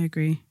 I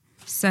agree.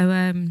 So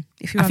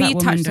if you are that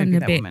woman, don't be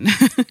that woman.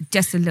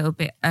 Just a little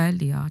bit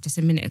earlier, just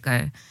a minute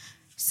ago.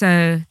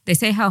 So they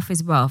say health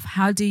is wealth.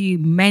 How do you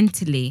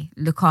mentally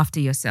look after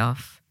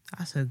yourself?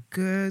 That's a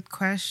good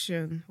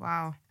question.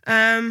 Wow.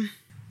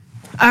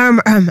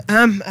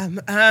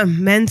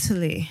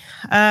 Mentally.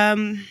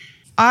 Can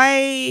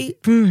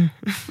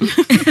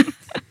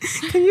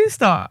you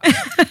start?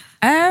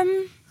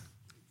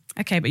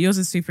 Okay, but yours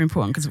is super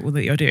important because of all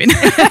that you're doing.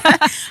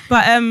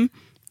 But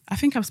I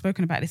think I've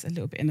spoken about this a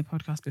little bit in the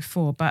podcast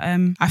before, but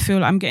I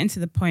feel I'm getting to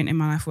the point in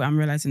my life where I'm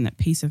realizing that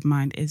peace of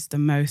mind is the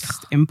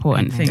most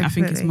important thing. Definitely. I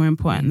think it's more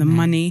important than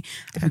money.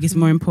 I think it's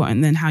more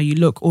important than how you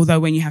look.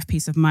 Although when you have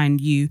peace of mind,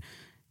 you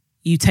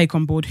take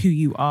on board who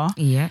you are.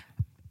 Yeah.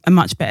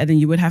 Much better than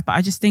you would have. But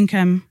I just think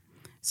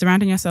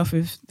surrounding yourself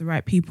with the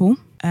right people,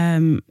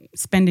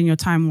 spending your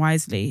time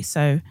wisely.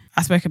 So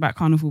I spoke about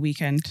Carnival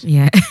Weekend.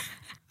 Yeah.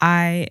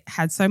 I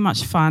had so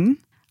much fun.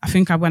 I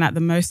think I went out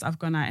the most I've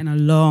gone out in a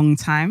long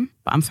time,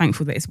 but I'm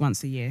thankful that it's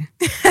once a year.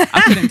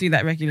 I couldn't do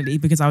that regularly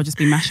because I would just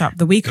be mashed up.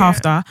 The week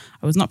after,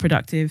 I was not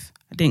productive.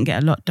 I didn't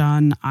get a lot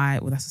done.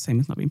 That's the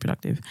same as not being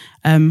productive.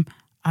 I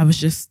was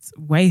just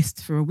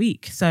waste for a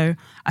week. So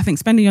I think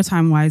spending your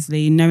time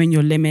wisely, knowing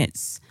your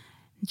limits,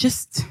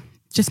 just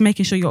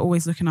making sure you're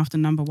always looking after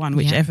number one,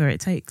 whichever it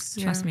takes.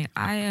 Trust me,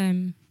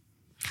 I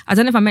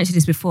don't know if I mentioned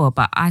this before,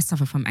 but I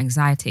suffer from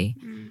anxiety.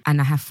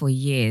 and I have for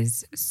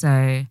years.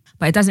 So,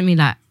 but it doesn't mean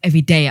like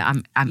every day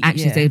I'm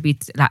anxious. Yeah. There'll be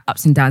like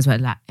ups and downs where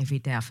like every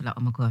day I feel like,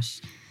 oh my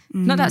gosh.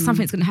 Not that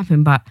something's going to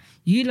happen, but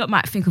you lot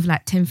might think of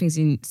like 10 things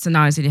in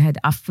scenarios in your head.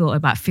 I feel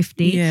about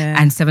 50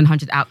 and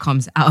 700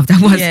 outcomes out of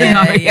that one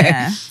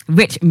scenario,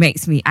 which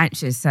makes me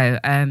anxious. So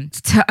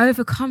to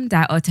overcome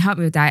that or to help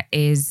me with that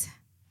is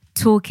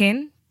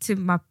talking to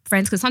my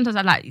friends. Because sometimes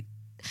I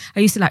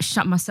used to like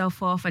shut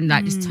myself off and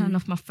like just turn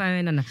off my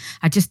phone and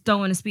I just don't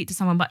want to speak to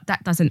someone, but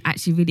that doesn't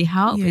actually really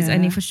help. It's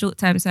only for short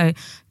term. So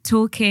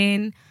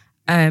talking,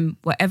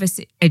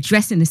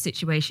 addressing the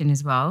situation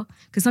as well,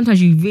 because sometimes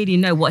you really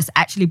know what's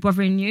actually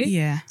bothering you.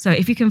 Yeah. So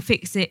if you can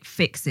fix it,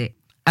 fix it.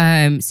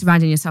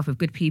 Surrounding yourself with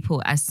good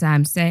people, as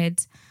Sam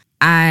said,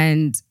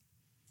 and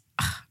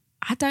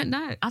I don't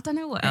know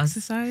what else.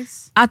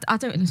 Exercise. I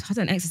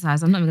don't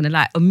exercise. I'm not even gonna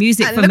lie. Or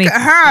music And for look me.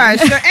 at her.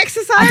 She don't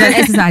exercise. I don't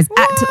exercise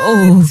at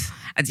all.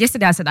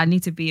 Yesterday I said I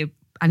need to be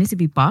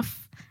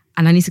buff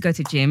and I need to go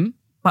to gym.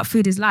 But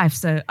food is life,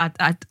 so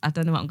I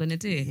don't know what I'm gonna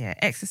do. Yeah,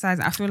 exercise.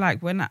 I feel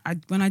like when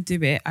I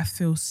do it, I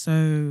feel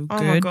so good.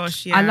 Oh my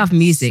gosh, yeah. I love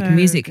music. So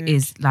Music good.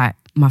 is like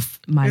my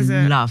Is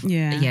it? love.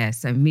 Yeah.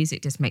 So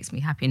music just makes me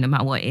happy no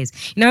matter what it is.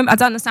 You know, I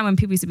don't understand when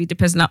people used to be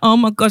depressed, like, oh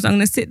my gosh, I'm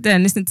gonna sit there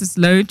and listen to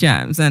slow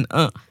jams and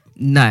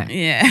no.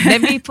 Yeah.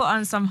 Let me put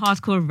on some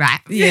hardcore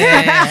rap.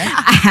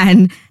 Yeah.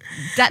 And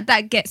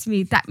that gets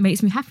me, that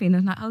makes me happy. And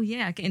I'm like, oh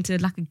yeah, I get into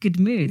like a good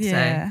mood.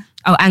 Yeah.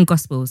 So, and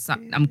gospel. So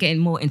I'm getting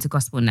more into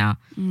gospel now.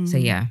 So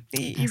yeah.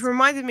 You've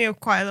reminded me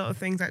of quite a lot of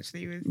things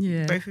actually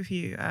with both of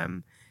you.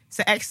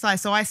 So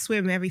exercise. So I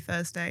swim every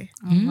Thursday.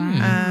 Oh,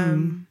 wow.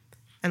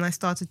 And I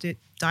started to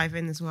dive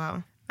in as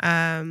well.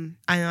 And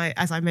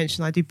as I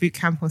mentioned, I do boot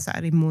camp on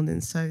Saturday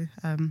mornings, so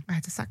I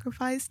had to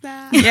sacrifice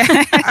that.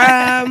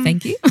 Yeah.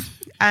 Thank you.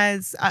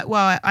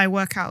 I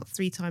work out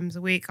 3 times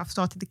a week. I've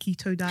started the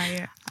keto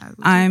diet.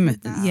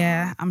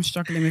 I'm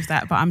struggling with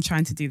that, but I'm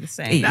trying to do the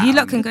same. You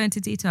lot can go into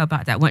detail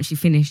about that once you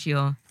finish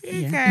your...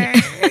 Okay.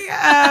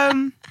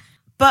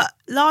 But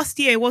last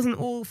year it wasn't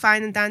all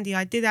fine and dandy.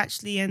 I did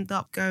actually end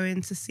up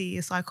going to see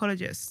a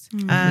psychologist. I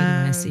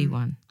really want to see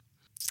one.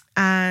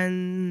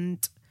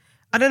 And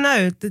I don't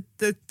know,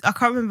 I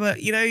can't remember,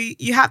 you know,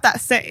 you have that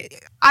set.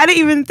 I didn't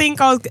even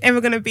think I was ever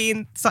going to be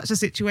in such a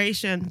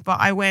situation, but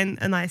I went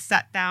and I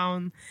sat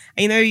down.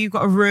 And, you know, you've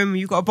got a room,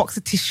 you've got a box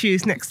of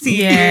tissues next to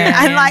you.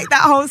 And like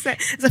that whole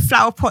set, there's a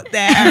flower pot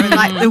there and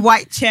like the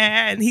white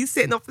chair and he's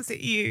sitting opposite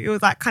you. It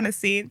was like kind of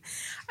scene.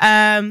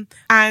 And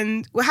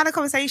we had a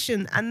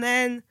conversation and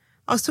then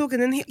I was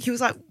talking and he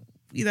was like,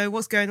 you know,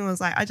 what's going on? I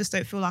was like, I just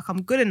don't feel like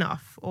I'm good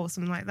enough or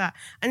something like that.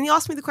 And he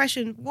asked me the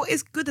question, what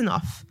is good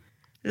enough?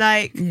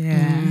 Like,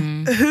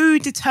 who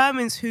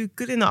determines who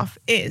good enough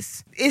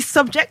is? It's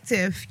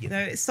subjective, you know,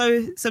 it's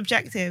so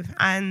subjective.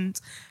 And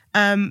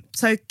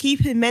so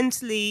keeping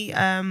mentally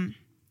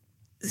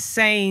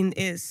sane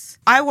is,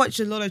 I watch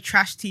a lot of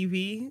trash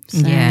TV.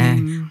 Yeah.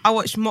 I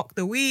watch Mock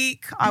the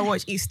Week. I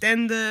watch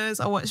EastEnders.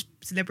 I watch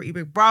Celebrity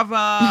Big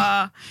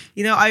Brother.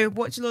 You know, I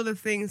watch a lot of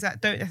things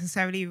that don't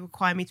necessarily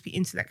require me to be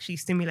intellectually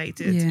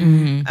stimulated.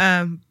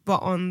 Yeah.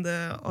 But on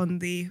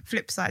the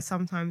flip side,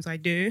 sometimes I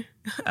do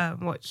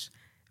watch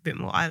a bit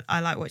more.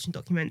 I like watching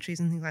documentaries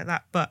and things like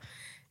that. But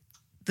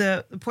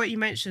the point you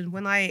mentioned,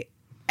 when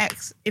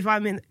if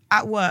I'm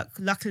at work,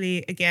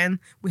 luckily again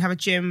we have a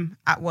gym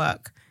at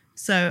work.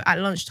 So at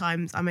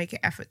lunchtimes, I make an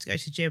effort to go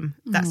to gym.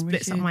 That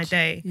splits up my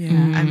day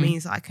and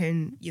means I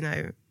can, you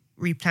know,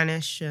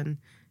 replenish and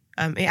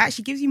it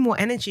actually gives you more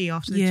energy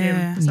after the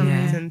gym for some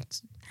reason.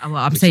 Oh,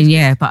 well, I'm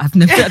saying but I've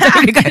never.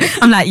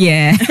 I'm like,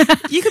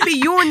 You could be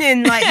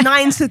yawning like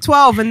 9 to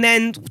 12 and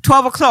then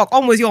 12 o'clock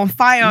onwards, you're on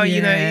fire,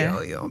 you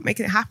know, you're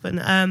making it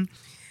happen.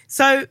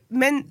 So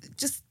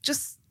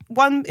just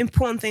one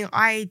important thing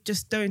I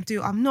just don't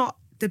do, I'm not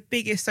the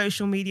biggest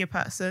social media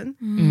person.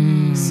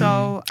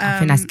 So I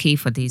think that's key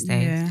for these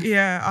days.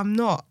 Yeah, I'm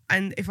not.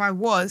 And if I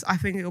was, I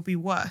think it'll be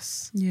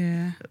worse.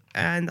 Yeah.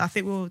 And I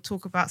think we'll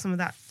talk about some of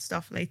that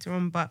stuff later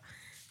on. But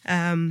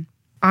I'm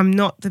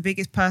not the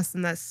biggest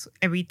person that's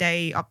every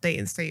day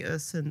updating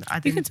status and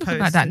I We can talk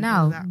about that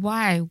now.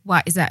 Why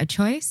is that a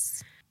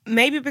choice?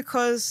 Maybe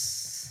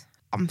because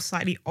I'm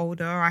slightly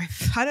older. I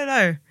don't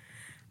know.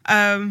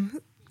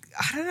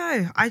 I don't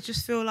know. I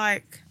just feel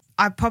like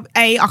I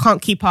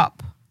can't keep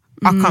up.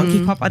 I can't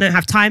keep up. I don't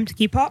have time to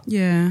keep up.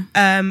 Yeah.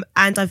 And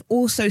I've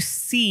also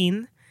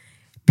seen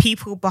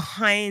people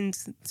behind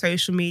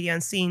social media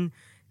and seen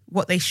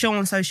what they show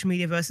on social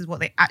media versus what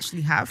they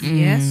actually have.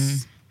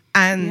 Yes.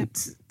 And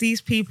these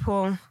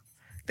people,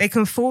 they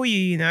can fool you,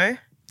 you know?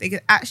 They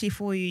could actually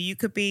fool you. You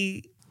could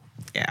be,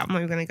 I'm not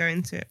even going to go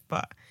into it,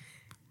 but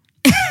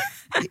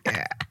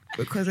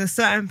because there's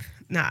certain,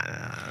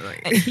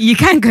 You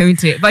can go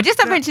into it, but just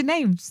don't mention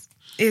names.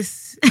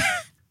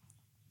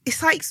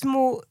 It's like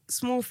small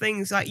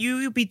things. Like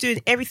you'll be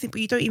doing everything,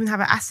 but you don't even have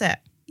an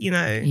asset, you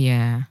know?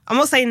 Yeah. I'm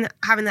not saying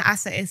having an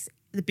asset is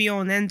the be all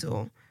and end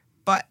all,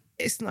 but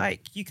it's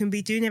like you can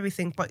be doing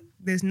everything, but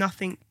there's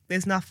nothing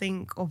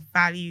of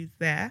value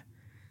there.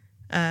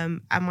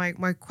 And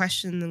my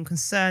question and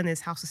concern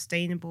is how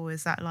sustainable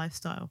is that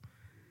lifestyle?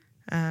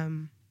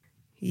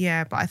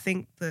 Yeah, but I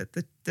think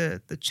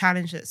the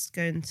challenge that's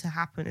going to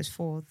happen is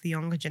for the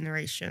younger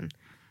generation,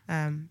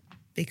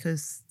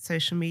 because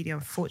social media,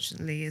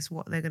 unfortunately, is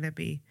what they're going to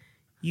be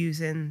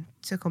using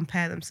to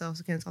compare themselves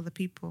against other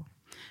people.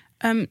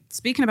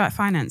 Speaking about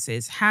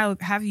finances, how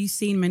have you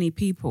seen many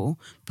people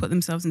put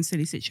themselves in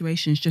silly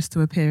situations just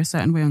to appear a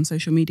certain way on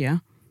social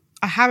media?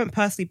 I haven't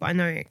personally, but I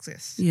know it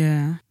exists.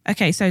 Yeah.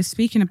 Okay, so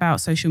speaking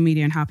about social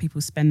media and how people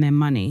spend their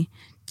money,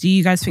 do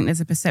you guys think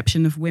there's a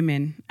perception of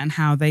women and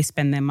how they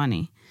spend their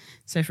money?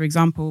 So, for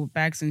example,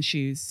 bags and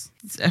shoes,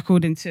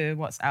 according to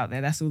what's out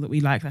there, that's all that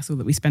we like, that's all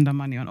that we spend our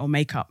money on, or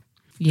makeup.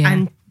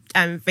 Yeah.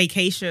 And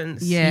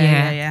vacations.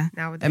 Yeah.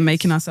 Nowadays. And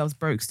making ourselves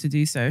brokes to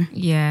do so.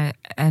 Yeah,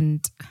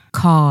 and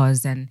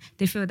cars, and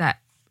they feel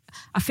that,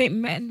 I think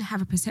men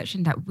have a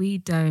perception that we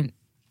don't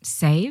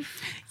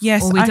save.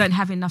 Yes. Or we don't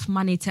have enough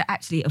money to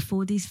actually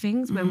afford these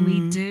things when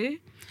we do.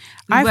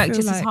 We work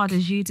just as hard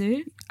as you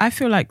do. I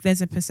feel like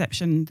there's a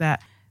perception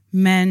that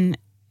men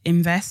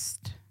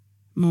invest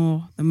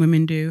more than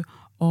women do,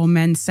 or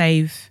men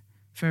save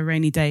for a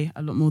rainy day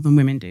a lot more than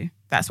women do.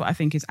 That's what I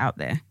think is out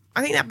there.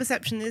 I think that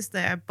perception is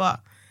there,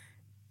 but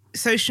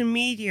social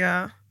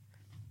media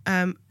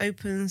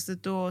opens the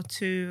door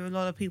to a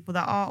lot of people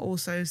that are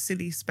also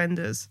silly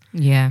spenders.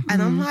 Yeah.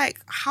 And I'm like,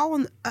 how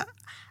on...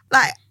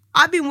 like,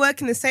 I've been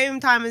working the same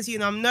time as you,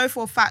 and I know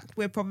for a fact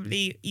we're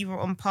probably either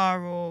on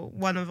par or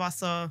one of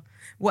us or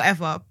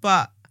whatever,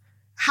 but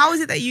how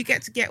is it that you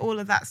get to get all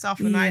of that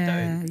stuff and I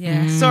don't?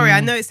 Yeah. Sorry, I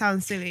know it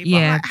sounds silly, but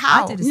Yeah, like,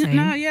 how? I did the same.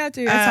 No, yeah, I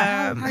do. It's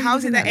like, How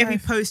is it that every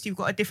life? post you've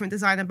got a different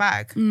designer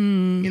bag?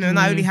 You know, and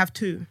I only have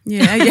two.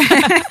 Yeah.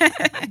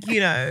 You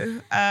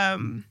know,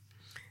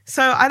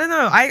 so I don't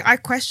know. I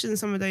question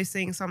some of those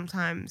things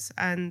sometimes,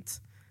 and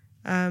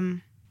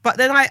but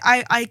then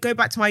I go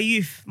back to my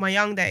youth, my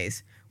young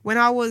days when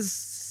I was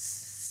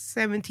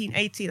 17,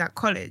 18 at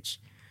college.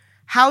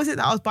 How is it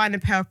that I was buying a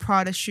pair of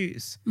Prada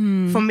shoes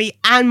for me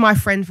and my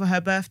friend for her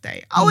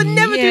birthday? I would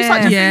never do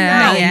such a thing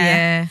now.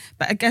 Yeah.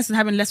 But I guess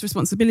having less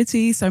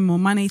responsibility, so more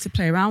money to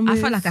play around with.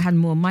 I felt like I had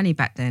more money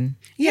back then.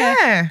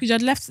 Yeah. Because you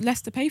had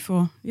less to pay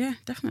for. Yeah,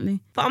 definitely.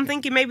 But I'm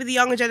thinking maybe the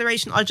younger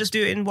generation are just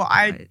doing what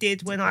I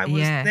did when I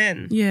was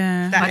then.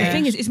 Yeah. That But the age.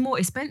 thing is, it's more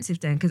expensive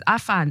then, because I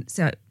found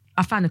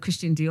a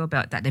Christian Dior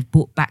belt that they've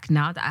bought back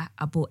now that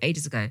I bought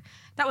ages ago.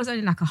 That was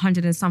only like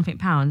 100 and something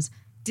pounds.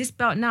 This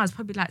belt now is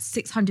probably like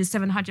 600,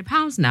 700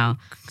 pounds now.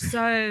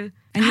 So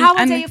how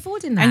are they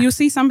affording that? And you'll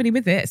see somebody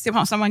with it,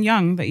 someone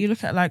young that you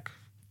look at like,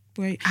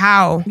 wait.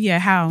 How? Yeah,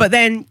 how? But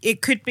then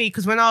it could be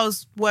because when I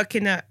was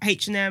working at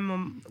H&M or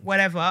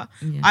whatever,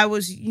 I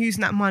was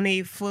using that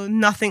money for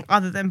nothing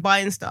other than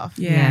buying stuff.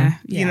 Yeah.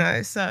 You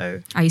know,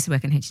 so... I used to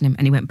work in H&M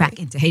and he went back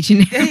into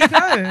H&M. There you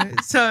go.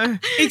 So,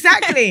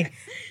 exactly.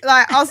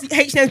 Like, I was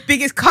H&M's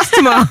biggest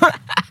customer.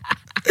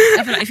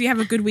 I feel like if you have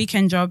a good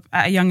weekend job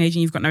at a young age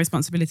and you've got no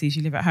responsibilities,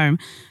 you live at home,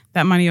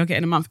 that money you're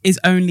getting a month is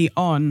only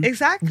on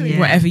Exactly.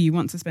 whatever you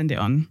want to spend it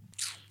on.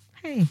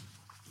 Hey.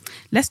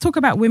 Let's talk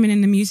about women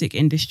in the music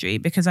industry,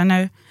 because I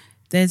know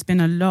there's been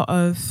a lot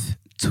of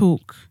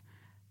talk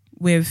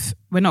with,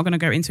 we're not going to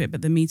go into it,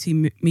 but the Me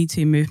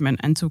Too movement,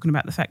 and talking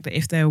about the fact that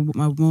if there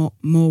were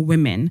more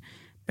women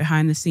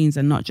behind the scenes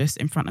and not just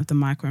in front of the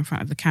mic or in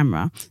front of the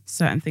camera,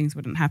 certain things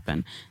wouldn't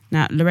happen.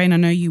 Now, Lorraine, I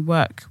know you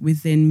work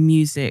within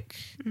music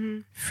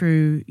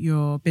through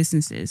your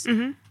businesses.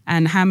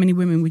 And how many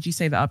women would you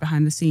say that are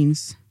behind the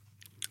scenes?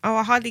 Oh,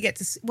 I hardly get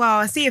to see... Well,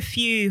 I see a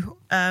few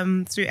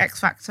through X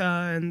Factor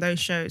and those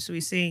shows. So we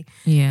see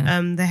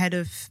the head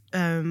of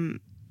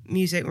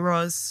music,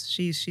 Roz.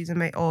 She's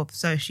amazing. Oh,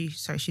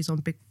 she's on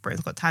Big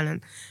Britain's Got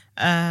Talent.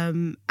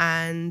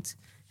 And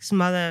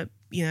some other,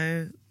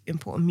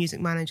 important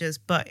music managers.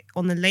 But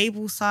on the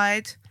label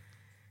side,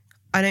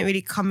 I don't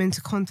really come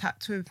into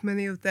contact with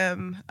many of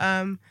them.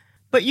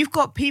 But you've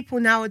got people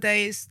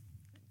nowadays,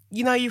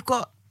 you've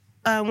got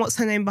what's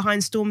her name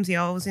behind Stormzy?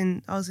 I was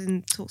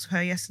in talks with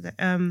her yesterday.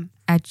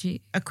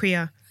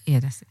 Akria. Yeah,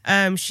 that's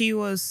it. She's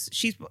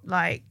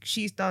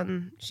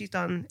done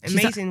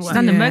amazing work. She's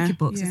done the Mercury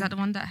books. Is that the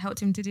one that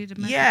helped him to do the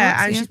Mercury books?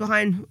 Yeah, and she's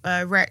behind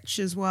Wretch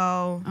as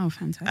well. Oh,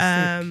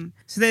 fantastic.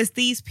 So there's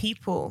these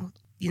people,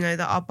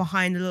 that are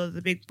behind a lot of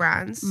the big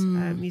brands,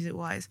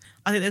 music-wise.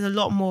 I think there's a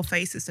lot more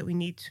faces that we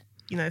need,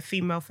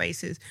 female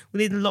faces. We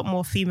need a lot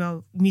more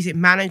female music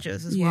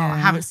managers as well. I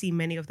haven't seen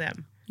many of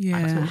them.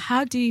 Yeah.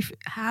 How do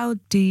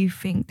you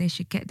think they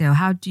should get there? Or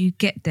how do you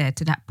get there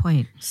to that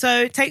point?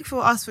 So take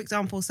for us, for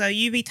example, so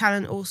UB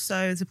Talent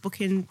also is a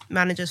booking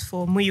managers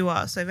for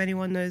Muyiwa. So if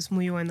anyone knows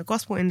Muyiwa in the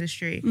gospel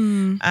industry,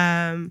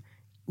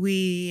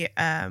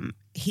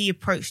 he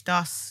approached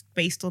us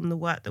based on the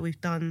work that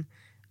we've done.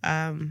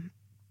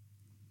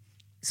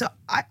 So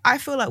I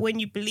feel like when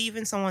you believe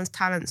in someone's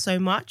talent so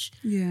much,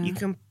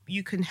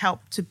 you can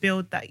help to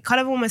build that, kind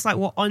of almost like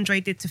what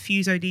Andre did to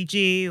Fuse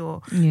ODG,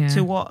 or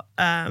to what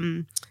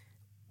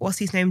what's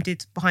his name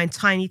did behind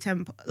Tiny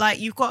Temple. Like,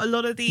 you've got a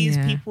lot of these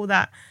people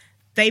that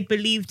they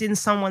believed in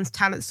someone's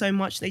talent so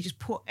much they just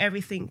put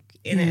everything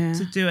in it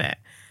to do it.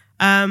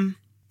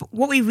 But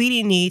what we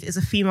really need is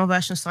a female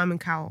version of Simon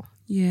Cowell.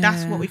 Yeah.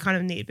 That's what we kind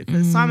of need,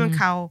 because Simon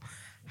Cowell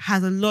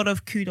has a lot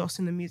of kudos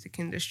in the music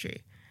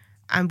industry.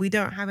 And we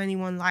don't have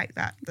anyone like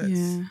that that's,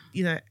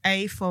 you know,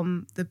 A,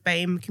 from the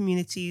BAME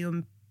community,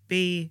 and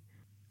B,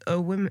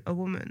 a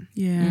woman.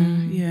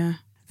 Yeah.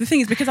 The thing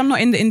is, because I'm not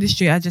in the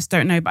industry, I just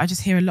don't know, but I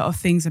just hear a lot of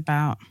things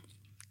about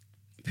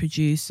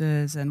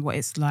producers and what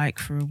it's like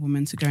for a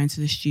woman to go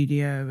into the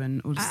studio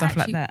and all the stuff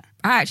like that.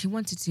 I actually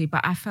wanted to,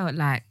 but I felt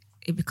like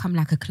it become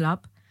like a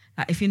club.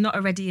 Like if you're not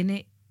already in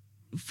it,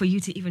 for you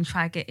to even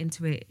try to get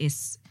into it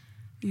is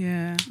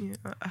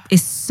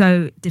it's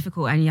so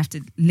difficult, and you have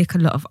to lick a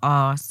lot of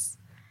arse,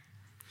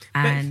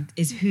 and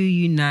it's who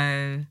you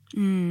know,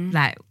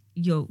 like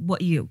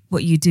what you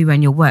do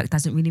and your work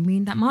doesn't really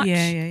mean that much.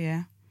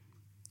 Yeah.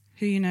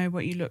 Who you know,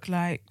 what you look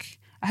like.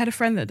 I had a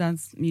friend that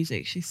does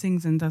music. She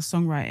sings and does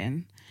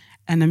songwriting,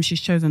 and she's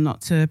chosen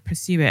not to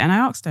pursue it. And I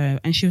asked her,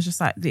 and she was just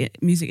like, the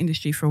music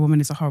industry for a woman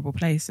is a horrible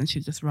place, and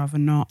she'd just rather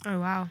not. Oh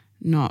wow.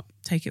 Not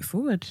take it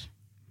forward.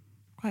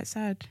 Quite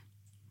sad.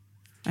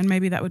 And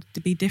maybe that would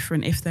be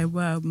different if there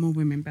were more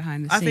women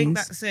behind the scenes. I think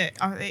that's it.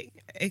 I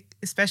think,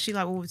 especially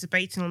like what we're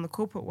debating on the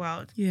corporate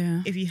world.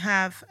 Yeah. If you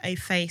have a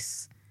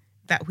face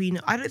that we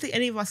know, I don't think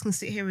any of us can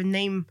sit here and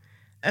name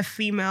a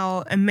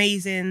female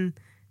amazing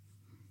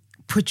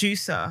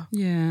producer,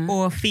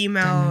 or a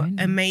female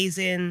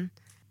amazing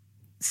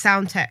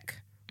sound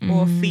tech,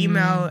 or a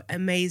female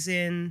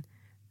amazing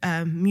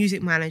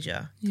music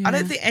manager. I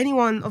don't think any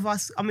one of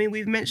us, I mean,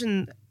 we've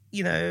mentioned,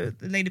 you know,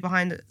 the lady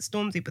behind it,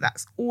 Stormzy, but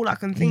that's all I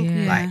can think of.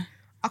 Like,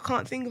 I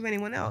can't think of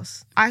anyone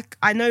else.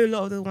 I know a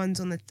lot of the ones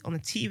on the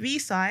TV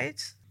side,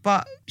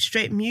 but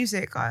straight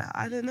music,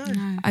 I don't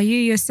know. Are you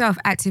yourself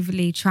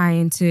actively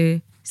trying to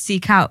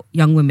seek out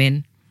young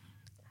women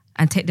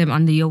and take them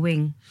under your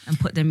wing and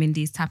put them in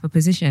these type of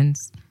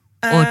positions?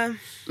 That's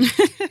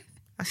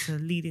a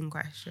leading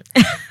question.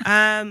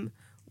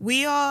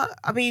 We are,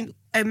 I mean,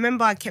 I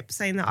remember I kept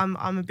saying that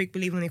I'm a big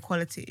believer in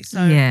equality.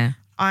 So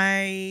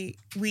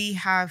we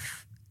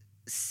have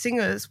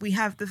singers,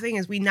 the thing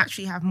is we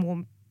naturally have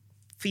more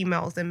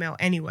females than male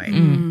anyway.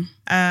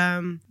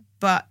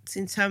 But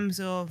in terms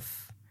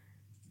of,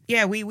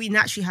 we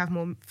naturally have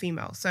more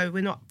females. So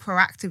we're not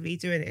proactively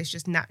doing it. It's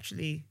just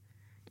naturally,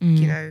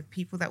 you know,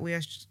 people that we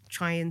are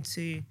trying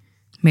to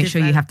make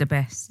sure you have the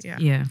best.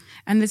 Yeah.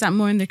 And is that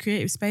more in the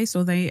creative space,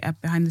 or they are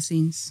behind the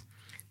scenes?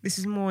 This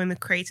is more in the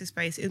creative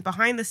space.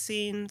 Behind the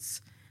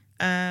scenes,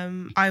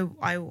 I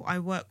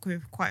work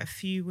with quite a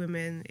few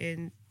women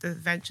in the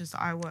ventures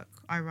that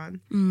I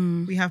run.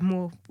 We have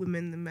more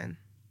women than men.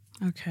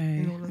 Okay.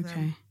 In all of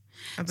them.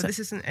 But this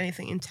isn't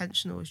anything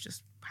intentional. It's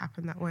just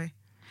happened that way.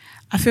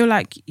 I feel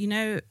like, you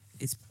know,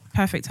 it's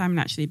perfect timing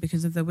actually,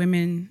 because of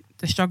the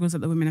struggles that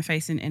the women are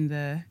facing in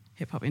the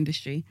hip hop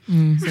industry.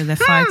 So they're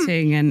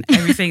fighting and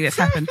everything that's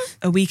happened.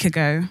 A week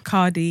ago,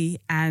 Cardi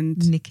and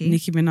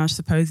Nicki Minaj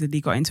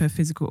supposedly got into a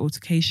physical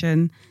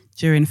altercation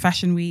during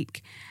Fashion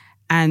Week.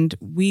 And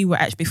we were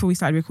actually, before we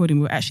started recording,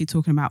 we were actually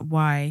talking about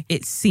why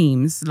it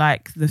seems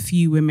like the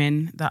few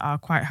women that are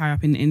quite high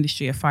up in the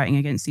industry are fighting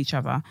against each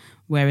other,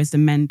 whereas the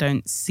men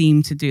don't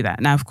seem to do that.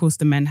 Now, of course,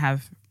 the men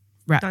have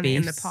done it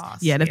in the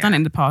past. Yeah, they've done it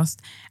in the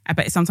past.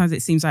 But sometimes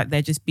it seems like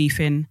they're just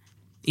beefing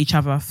each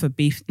other for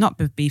beef, not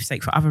for beef's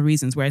sake, for other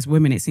reasons. Whereas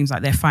women, it seems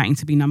like they're fighting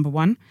to be number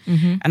one.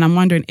 And I'm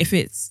wondering if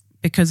it's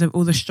because of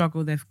all the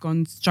struggles they've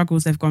gone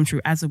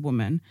through as a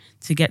woman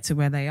to get to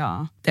where they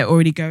are. They're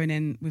already going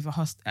in with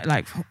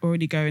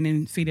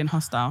feeling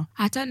hostile.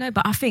 I don't know,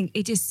 but I think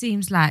it just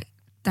seems like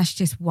that's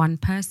just one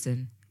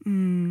person.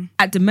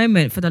 At the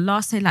moment, for the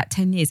last, say, like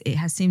 10 years, it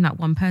has seemed like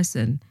one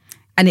person.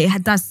 And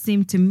it does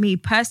seem to me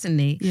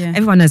personally,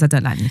 everyone knows I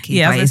don't like Nicki.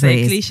 Yeah, I was going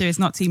to say, Kalisha is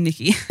not Team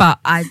Nicki. But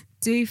I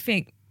do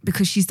think,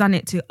 because she's done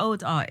it to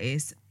old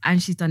artists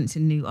and she's done it to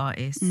new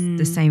artists,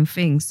 the same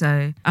thing.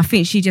 So I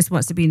think she just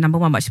wants to be number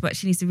one, but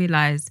she needs to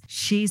realise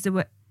she's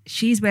where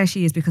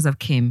she is because of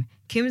Kim.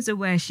 Kim's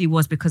where she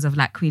was because of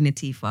like Queen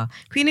Latifah.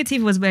 Queen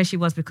Latifah was where she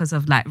was because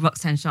of like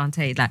Roxanne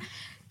Shante. Like,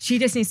 she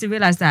just needs to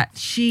realise that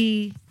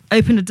she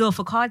opened the door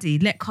for Cardi.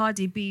 Let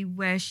Cardi be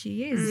where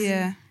she is.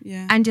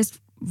 Yeah. And just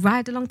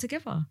ride along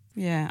together.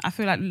 Yeah, I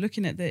feel like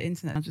looking at the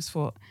internet, I just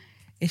thought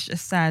it's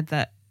just sad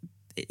that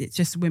it's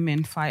just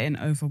women fighting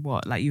over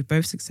what? Like, you're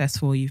both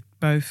successful, you're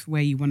both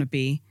where you want to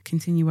be.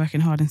 Continue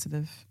working hard instead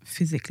of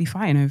physically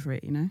fighting over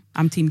it, you know?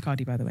 I'm Team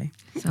Cardi, by the way.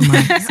 So am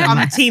I.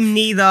 I'm Team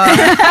neither.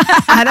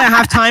 I don't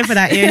have time for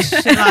that ish.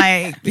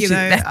 Like, you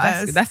know.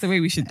 That's the way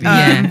we should be.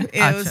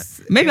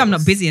 Maybe I'm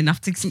not busy enough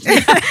to...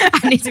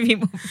 I need to be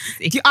more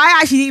busy. I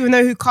actually didn't even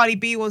know who Cardi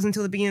B was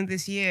until the beginning of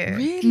this year.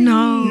 Really?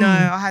 No,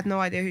 I had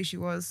no idea who she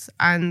was.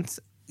 And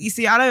you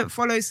see, I don't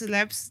follow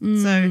celebs.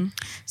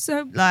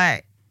 So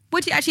like...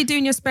 What do you actually do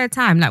in your spare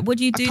time? Like, what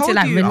do you do to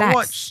like relax? I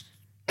watch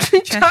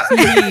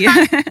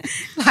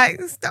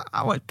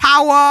I watch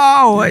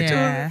Power.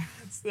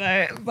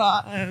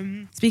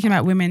 Speaking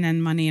about women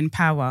and money and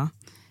power,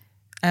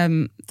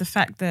 the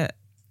fact that,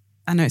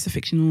 I know it's a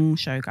fictional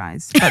show,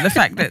 guys, but the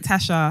fact that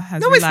Tasha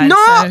has it's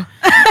not.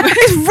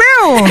 It's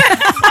real.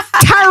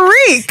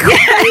 Tariq.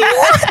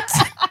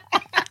 What?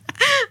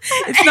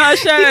 It's not a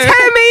show. You're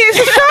telling me it's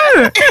a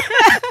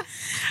show.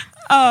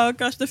 Oh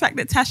gosh, the fact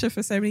that Tasha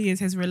for so many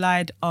years has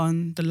relied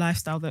on the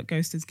lifestyle that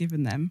Ghost has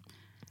given them,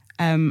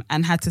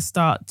 and had to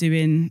start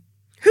doing.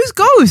 Who's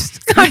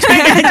Ghost? I'm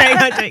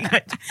joking.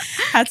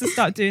 Had to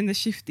start doing the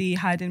shifty,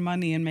 hiding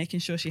money and making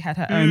sure she had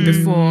her own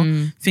before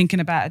thinking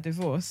about a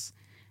divorce.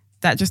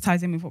 That just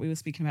ties in with what we were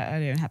speaking about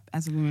earlier, and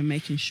as a woman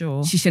making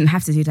sure. She shouldn't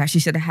have to do that. She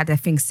should have had her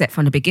things set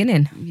from the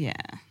beginning. Yeah.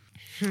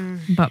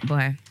 But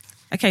boy.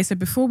 Okay, so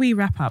before we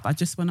wrap up, I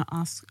just want to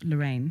ask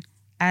Lorraine,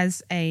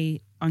 as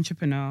a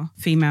entrepreneur,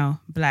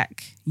 female,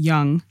 black,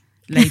 young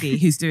lady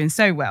who's doing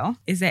so well,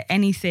 is there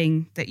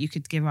anything that you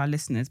could give our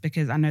listeners?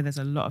 Because I know there's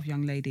a lot of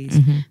young ladies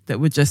that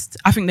would just,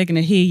 I think they're going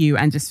to hear you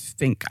and just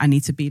think, I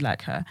need to be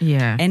like her.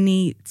 Yeah.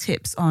 Any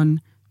tips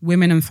on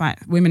women and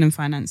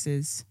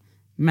finances,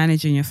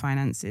 managing your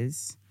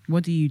finances?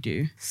 What do you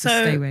do to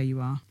stay where you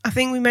are? I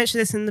think we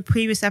mentioned this in the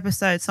previous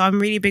episode. So I'm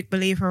really a big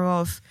believer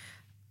of,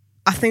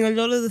 I think a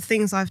lot of the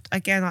things I'm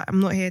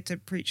not here to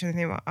preach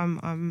anything.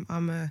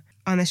 I'm a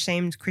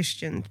unashamed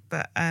Christian,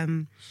 but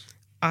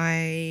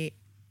I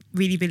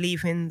really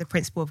believe in the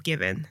principle of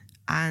giving.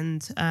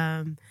 And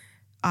when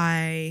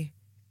I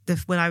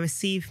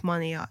receive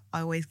money, I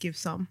always give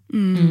some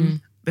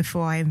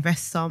before I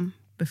invest some,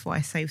 before I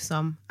save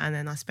some, and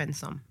then I spend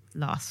some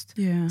last.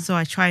 Yeah. So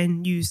I try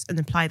and use and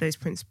apply those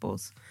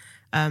principles.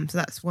 So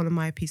that's one of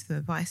my pieces of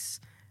advice.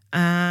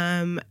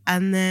 And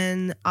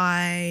then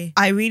I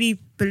really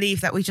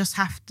believe that we just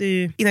have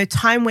to,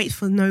 time waits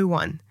for no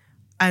one.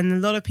 And a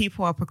lot of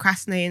people are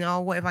procrastinating. Oh,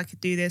 what if I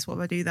could do this? What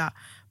if I do that?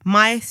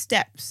 My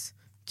steps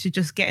to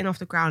just getting off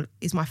the ground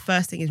is my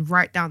first thing is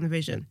write down the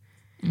vision.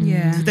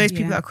 Yeah. So those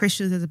people that are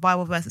Christians, there's a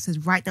Bible verse that says,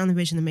 write down the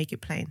vision and make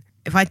it plain.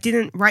 If I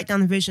didn't write down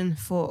the vision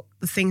for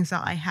the things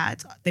that I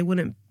had, they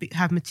wouldn't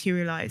have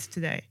materialized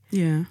today.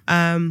 Yeah.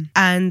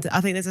 And I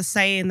think there's a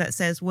saying that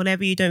says,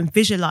 whatever you don't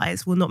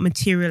visualize will not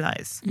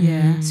materialize.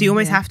 Yeah. So you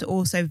always have to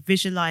also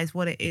visualize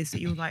what it is that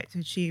you would like to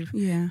achieve.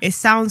 Yeah. It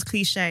sounds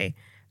cliche,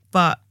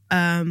 but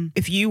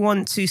if you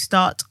want to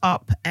start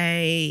up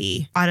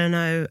a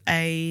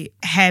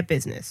hair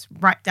business,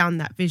 write down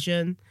that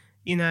vision,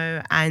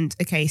 and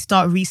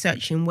start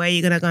researching where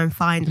you're going to go and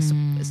find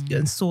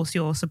and source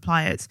your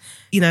suppliers.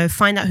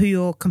 Find out who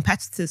your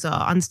competitors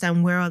are,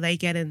 understand where are they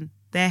getting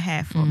their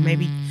hair from,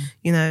 maybe,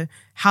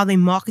 how they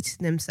marketed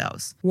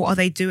themselves, what are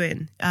they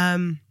doing.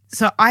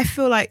 So I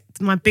feel like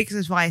my biggest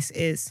advice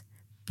is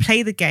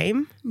play the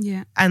game.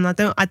 Yeah. And I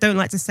don't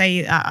like to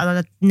say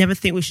I never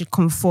think we should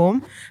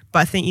conform, but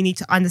I think you need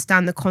to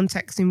understand the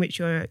context in which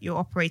you're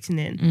operating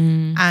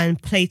in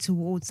and play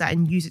towards that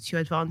and use it to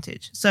your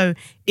advantage. So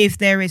if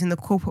there is in the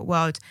corporate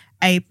world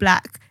a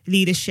Black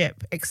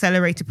leadership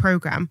accelerator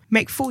program,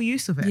 make full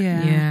use of it.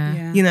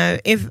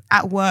 Yeah. If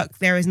at work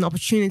there is an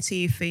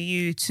opportunity for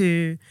you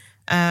to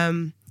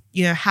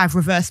have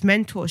reverse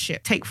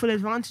mentorship, take full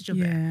advantage of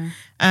it.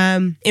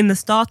 In the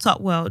startup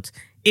world,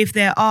 if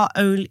there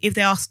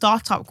are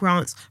startup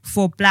grants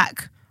for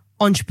Black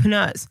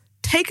entrepreneurs,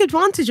 take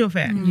advantage of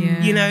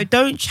it.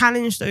 Don't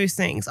challenge those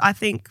things. I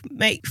think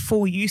make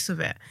full use of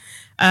it.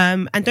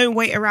 And don't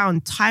wait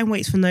around. Time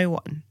waits for no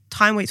one.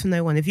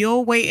 If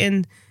you're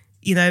waiting,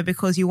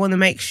 because you want to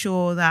make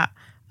sure that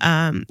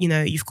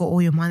you've got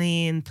all your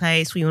money in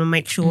place, or you want to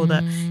make sure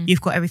that you've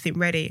got everything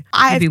ready.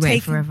 You'll be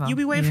waiting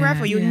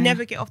forever. You'll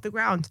never get off the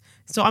ground.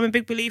 So I'm a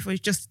big believer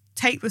is just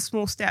take the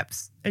small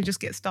steps and just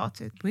get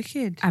started.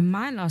 Wicked. And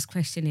my last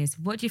question is,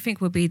 what do you think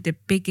will be the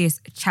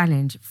biggest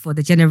challenge for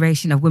the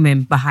generation of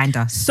women behind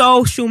us?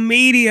 Social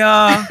media.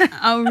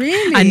 Oh,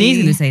 really? I knew you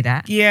were going to say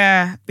that.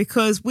 Yeah,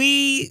 because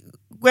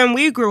when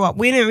we grew up,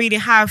 we didn't really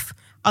have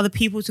other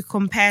people to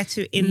compare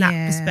to in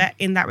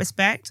that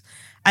respect.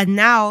 And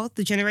now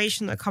the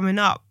generation that are coming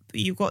up,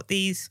 you've got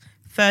these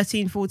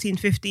 13, 14,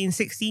 15,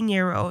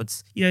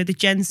 16-year-olds, the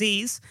Gen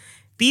Zs.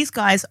 These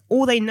guys,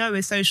 all they know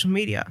is social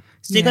media.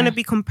 So they're going to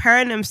be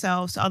comparing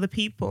themselves to other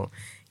people.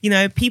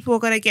 People are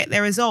going to get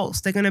their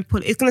results. It's going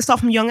to start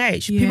from a young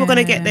age. People are going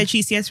to get their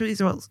GCS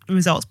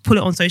results, pull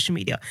it on social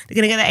media. They're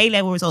going to get their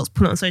A-level results,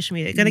 pull it on social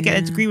media. They're going to get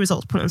their degree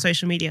results, pull it on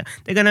social media.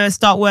 They're going to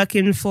start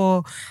working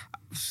for,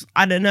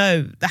 I don't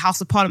know, the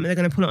House of Parliament. They're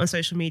going to put it on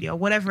social media,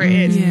 whatever it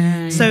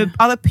is. So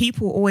other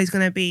people are always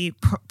going to be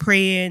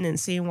preying and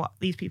seeing what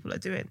these people are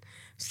doing.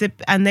 So,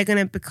 and they're going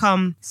to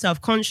become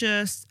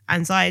self-conscious,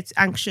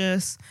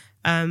 anxious,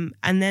 and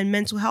then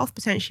mental health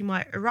potentially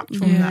might erupt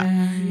from that.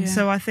 Yeah.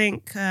 So I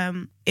think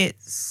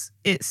it's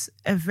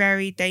a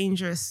very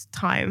dangerous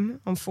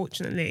time,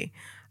 unfortunately.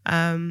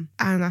 And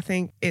I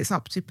think it's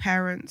up to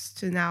parents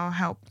to now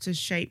help to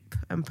shape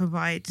and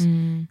provide,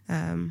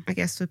 I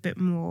guess, a bit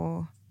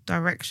more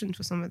direction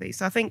for some of these.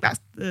 So I think that's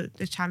the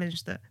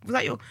challenge. Was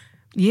that your...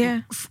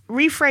 Yeah.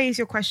 Rephrase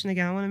your question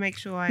again. I want to make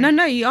sure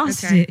No, you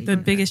answered it. The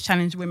biggest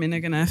challenge women are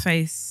going to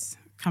face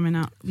coming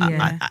up.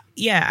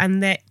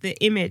 And the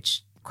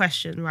image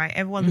question, right?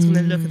 Everyone's going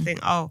to look and think,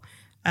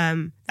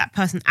 that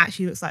person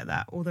actually looks like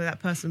that, although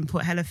that person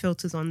put hella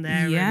filters on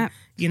there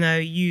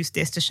and, use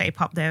this to shape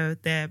up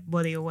their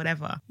body or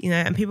whatever,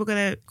 and people are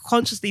going to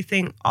consciously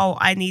think,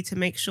 I need to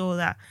make sure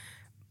that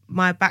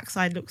my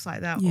backside looks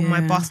like that, or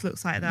my bust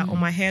looks like that, or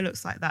my hair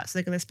looks like that. So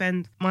they're going to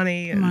spend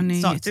money and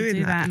start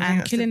doing that.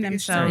 And killing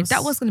themselves.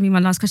 That was going to be my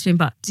last question,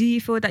 but do you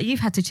feel that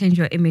you've had to change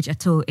your image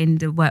at all in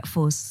the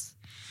workforce?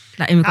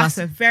 Like in regards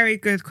That's a very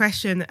good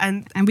question,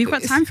 and we've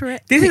got time for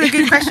it. This is a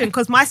good question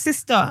because my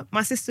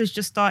sister's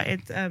just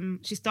started.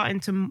 She's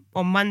starting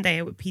on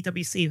Monday with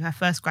PwC, her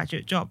first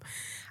graduate job,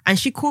 and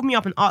she called me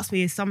up and asked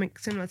me something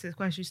similar to this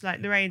question. She's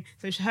like, Lorraine,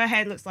 so her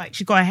hair looks like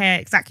she got her hair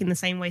exactly in the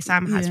same way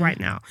Sam has right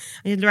now.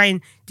 And she said,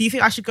 Lorraine, do you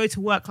think I should go to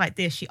work like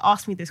this? She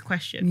asked me this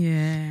question.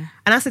 Yeah,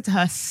 and I said to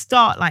her,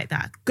 start like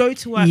that. Go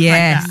to work like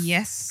that.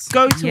 Yes.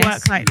 Go to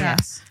work like that.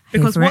 Yes.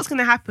 Because what's going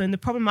to happen, the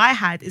problem I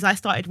had is I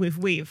started with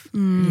weave.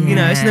 You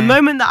know, so the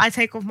moment that I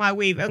take off my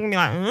weave, I'm going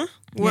to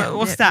be like,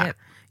 what's that? Yep.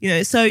 You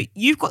know, so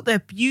you've got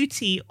the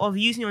beauty of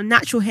using your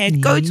natural hair,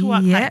 go to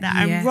work like that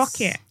and rock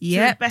it.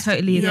 Yeah,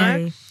 totally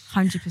agree.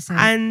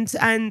 100%.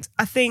 And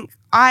I think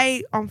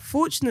I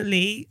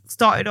unfortunately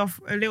started off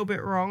a little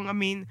bit wrong. I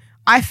mean,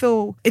 I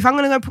feel if I'm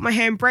going to go put my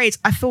hair in braids,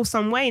 I feel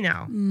some way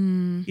now,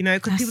 you know,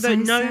 because people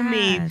don't know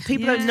me.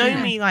 People don't know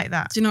me like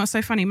that. Do you know what's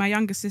so funny? My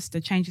younger sister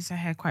changes her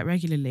hair quite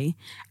regularly,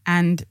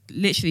 and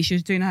literally she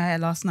was doing her hair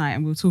last night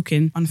and we were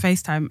talking on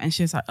FaceTime and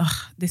she was like,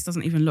 ugh, this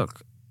doesn't even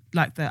look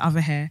like the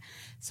other hair.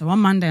 So on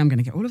Monday, I'm going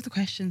to get all of the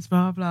questions,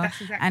 blah, blah.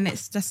 And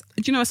it's just,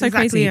 do you know what's so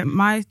crazy?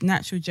 My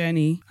natural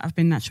journey, I've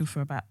been natural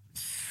for about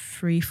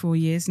 3-4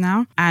 years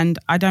now, and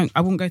I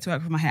won't go to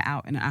work with my hair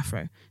out in an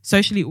afro.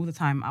 Socially, all the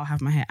time, I'll have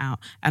my hair out,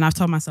 and I've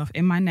told myself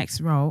in my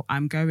next role,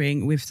 I'm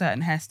going with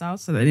certain hairstyles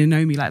so that they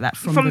know me like that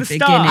from the beginning.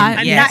 Start.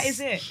 And that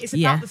is it. It's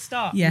about the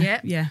start.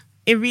 Yeah.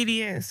 It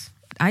really is.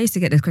 I used to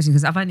get this question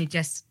because I've only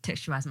just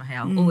texturized my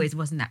hair. I always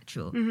was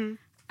natural.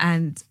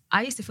 And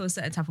I used to feel a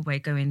certain type of way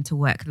going to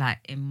work, like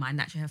in my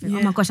natural hair.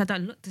 Oh my gosh, I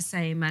don't look the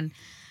same.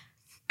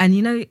 And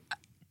you know,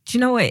 do you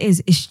know what it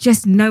is? It's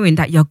just knowing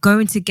that you're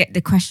going to get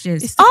the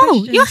questions.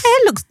 Your hair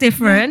looks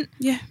different.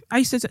 Yeah.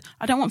 I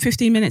don't want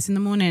 15 minutes in the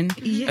morning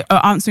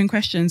answering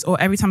questions, or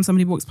every time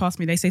somebody walks past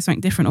me, they say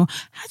something different, or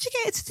how'd you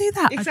get it to do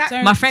that?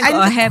 Exactly. My friend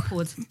got her hair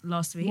pulled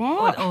last week.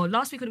 Or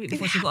last week or the week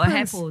before, she got her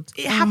hair pulled.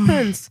 It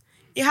happens.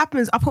 It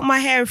happens. I put my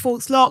hair in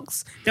false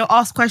locks. They'll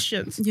ask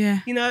questions.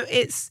 Yeah. You know,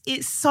 it's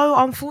so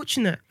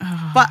unfortunate.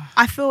 But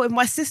I feel if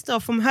my sister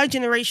from her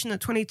generation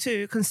at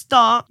 22 can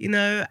start, you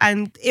know,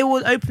 and it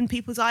will open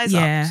people's eyes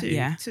up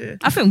to.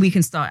 I think we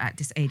can start at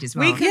this age as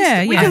well. We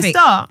can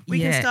start.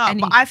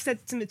 But I've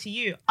said to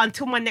you,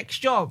 until my next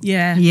job.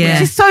 Yeah.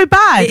 Which is so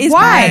bad. It is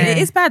Why? Bad. It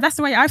is bad. That's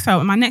the way I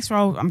felt. In my next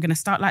role, I'm going to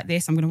start like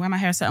this. I'm going to wear my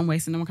hair a certain way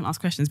so no one can ask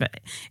questions.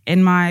 But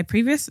in my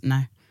previous,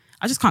 no.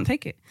 I just can't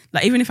take it.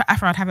 Like, even if I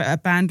afro, I'd have a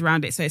band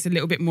around it so it's a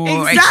little bit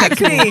more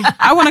acceptable.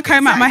 I want to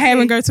comb out my hair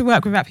and go to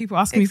work without people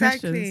asking me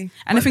questions.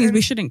 And the thing is,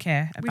 we shouldn't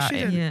care about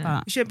it.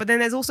 We should. But then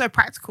there's also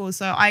practical.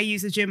 So I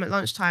use the gym at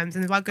lunchtimes,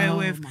 and if I go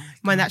with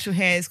my natural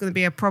hair, it's going to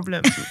be a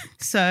problem.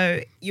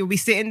 So you'll be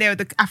sitting there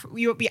with the afro,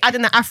 you'll be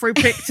adding the afro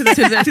pick to the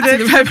blow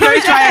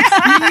dryer.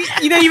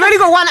 You know, you've only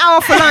got 1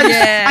 hour for lunch,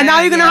 and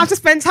now you're going to have to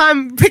spend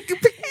time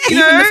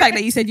Even the fact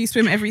that you said you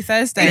swim every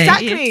Thursday.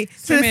 Exactly.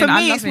 So for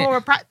me, it's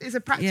more it's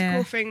a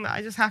practical thing that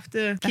I just have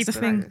to keep. That's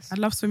the thing. I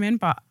love swimming,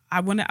 but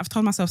I've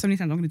told myself so many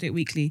times I'm going to do it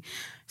weekly.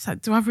 It's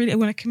like, do I really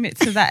want to commit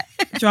to that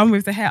drum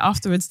with the hair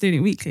afterwards doing it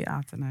weekly?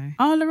 I don't know.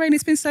 Oh, Lorraine,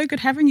 it's been so good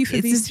having you for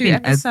these 2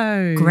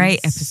 episodes. Great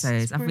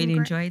episodes. I've really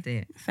enjoyed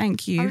it.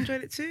 Thank you. I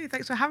enjoyed it too.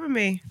 Thanks for having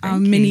me. Our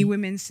mini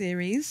women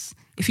series.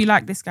 If you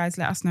like this, guys,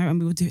 let us know and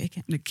we will do it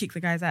again. Kick the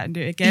guys out and do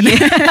it again.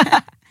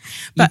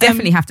 But you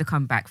definitely have to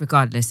come back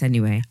regardless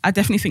anyway. I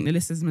definitely think the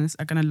listeners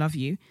are going to love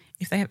you.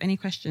 If they have any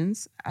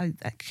questions,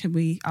 can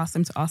we ask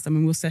them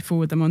and we'll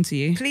forward them on to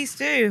you? Please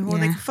do. Or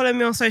they can follow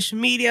me on social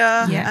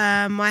media.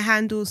 Yeah. My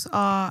handles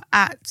are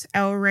at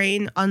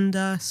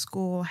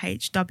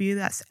lrain_HW.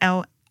 That's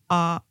I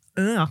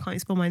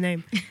can't spell my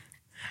name.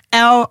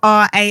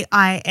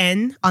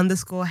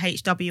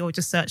 LRAIN_HW, or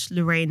just search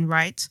Lorraine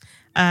Wright.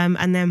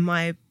 And then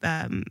my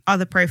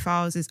other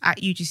profiles is at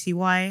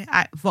UGCY,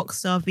 at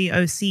Voxstar,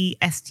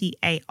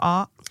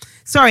 VOCSTAR.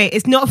 Sorry,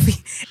 it's not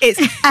it's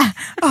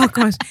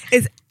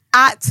it's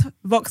at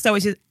Voxstar,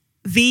 which is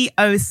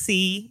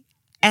VOCSTA,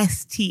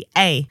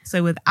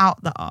 so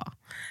without the R.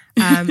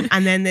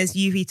 And then there's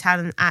UV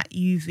Talent at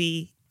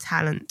UV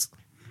Talent.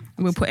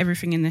 And we'll put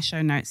everything in the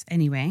show notes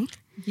anyway.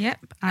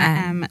 Yep. I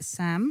am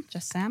Sam,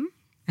 just Sam.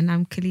 And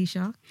I'm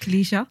Kalisha.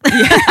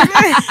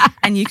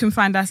 And you can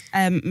find us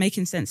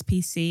Making Sense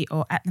PC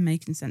or at the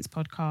Making Sense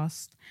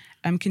podcast.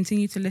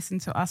 Continue to listen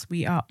to us.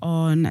 We are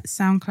on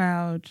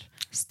SoundCloud,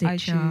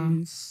 Stitcher,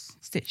 iTunes,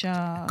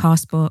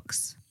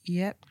 Castbox.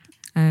 Yep.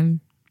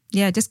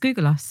 Just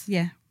Google us.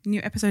 Yeah.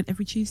 New episode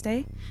every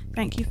Tuesday.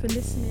 Thank you for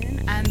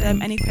listening. And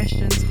any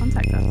questions,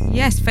 contact us.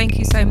 Yes, thank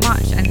you so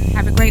much and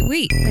have a great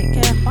week. Take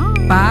care. Bye.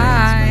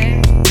 Bye.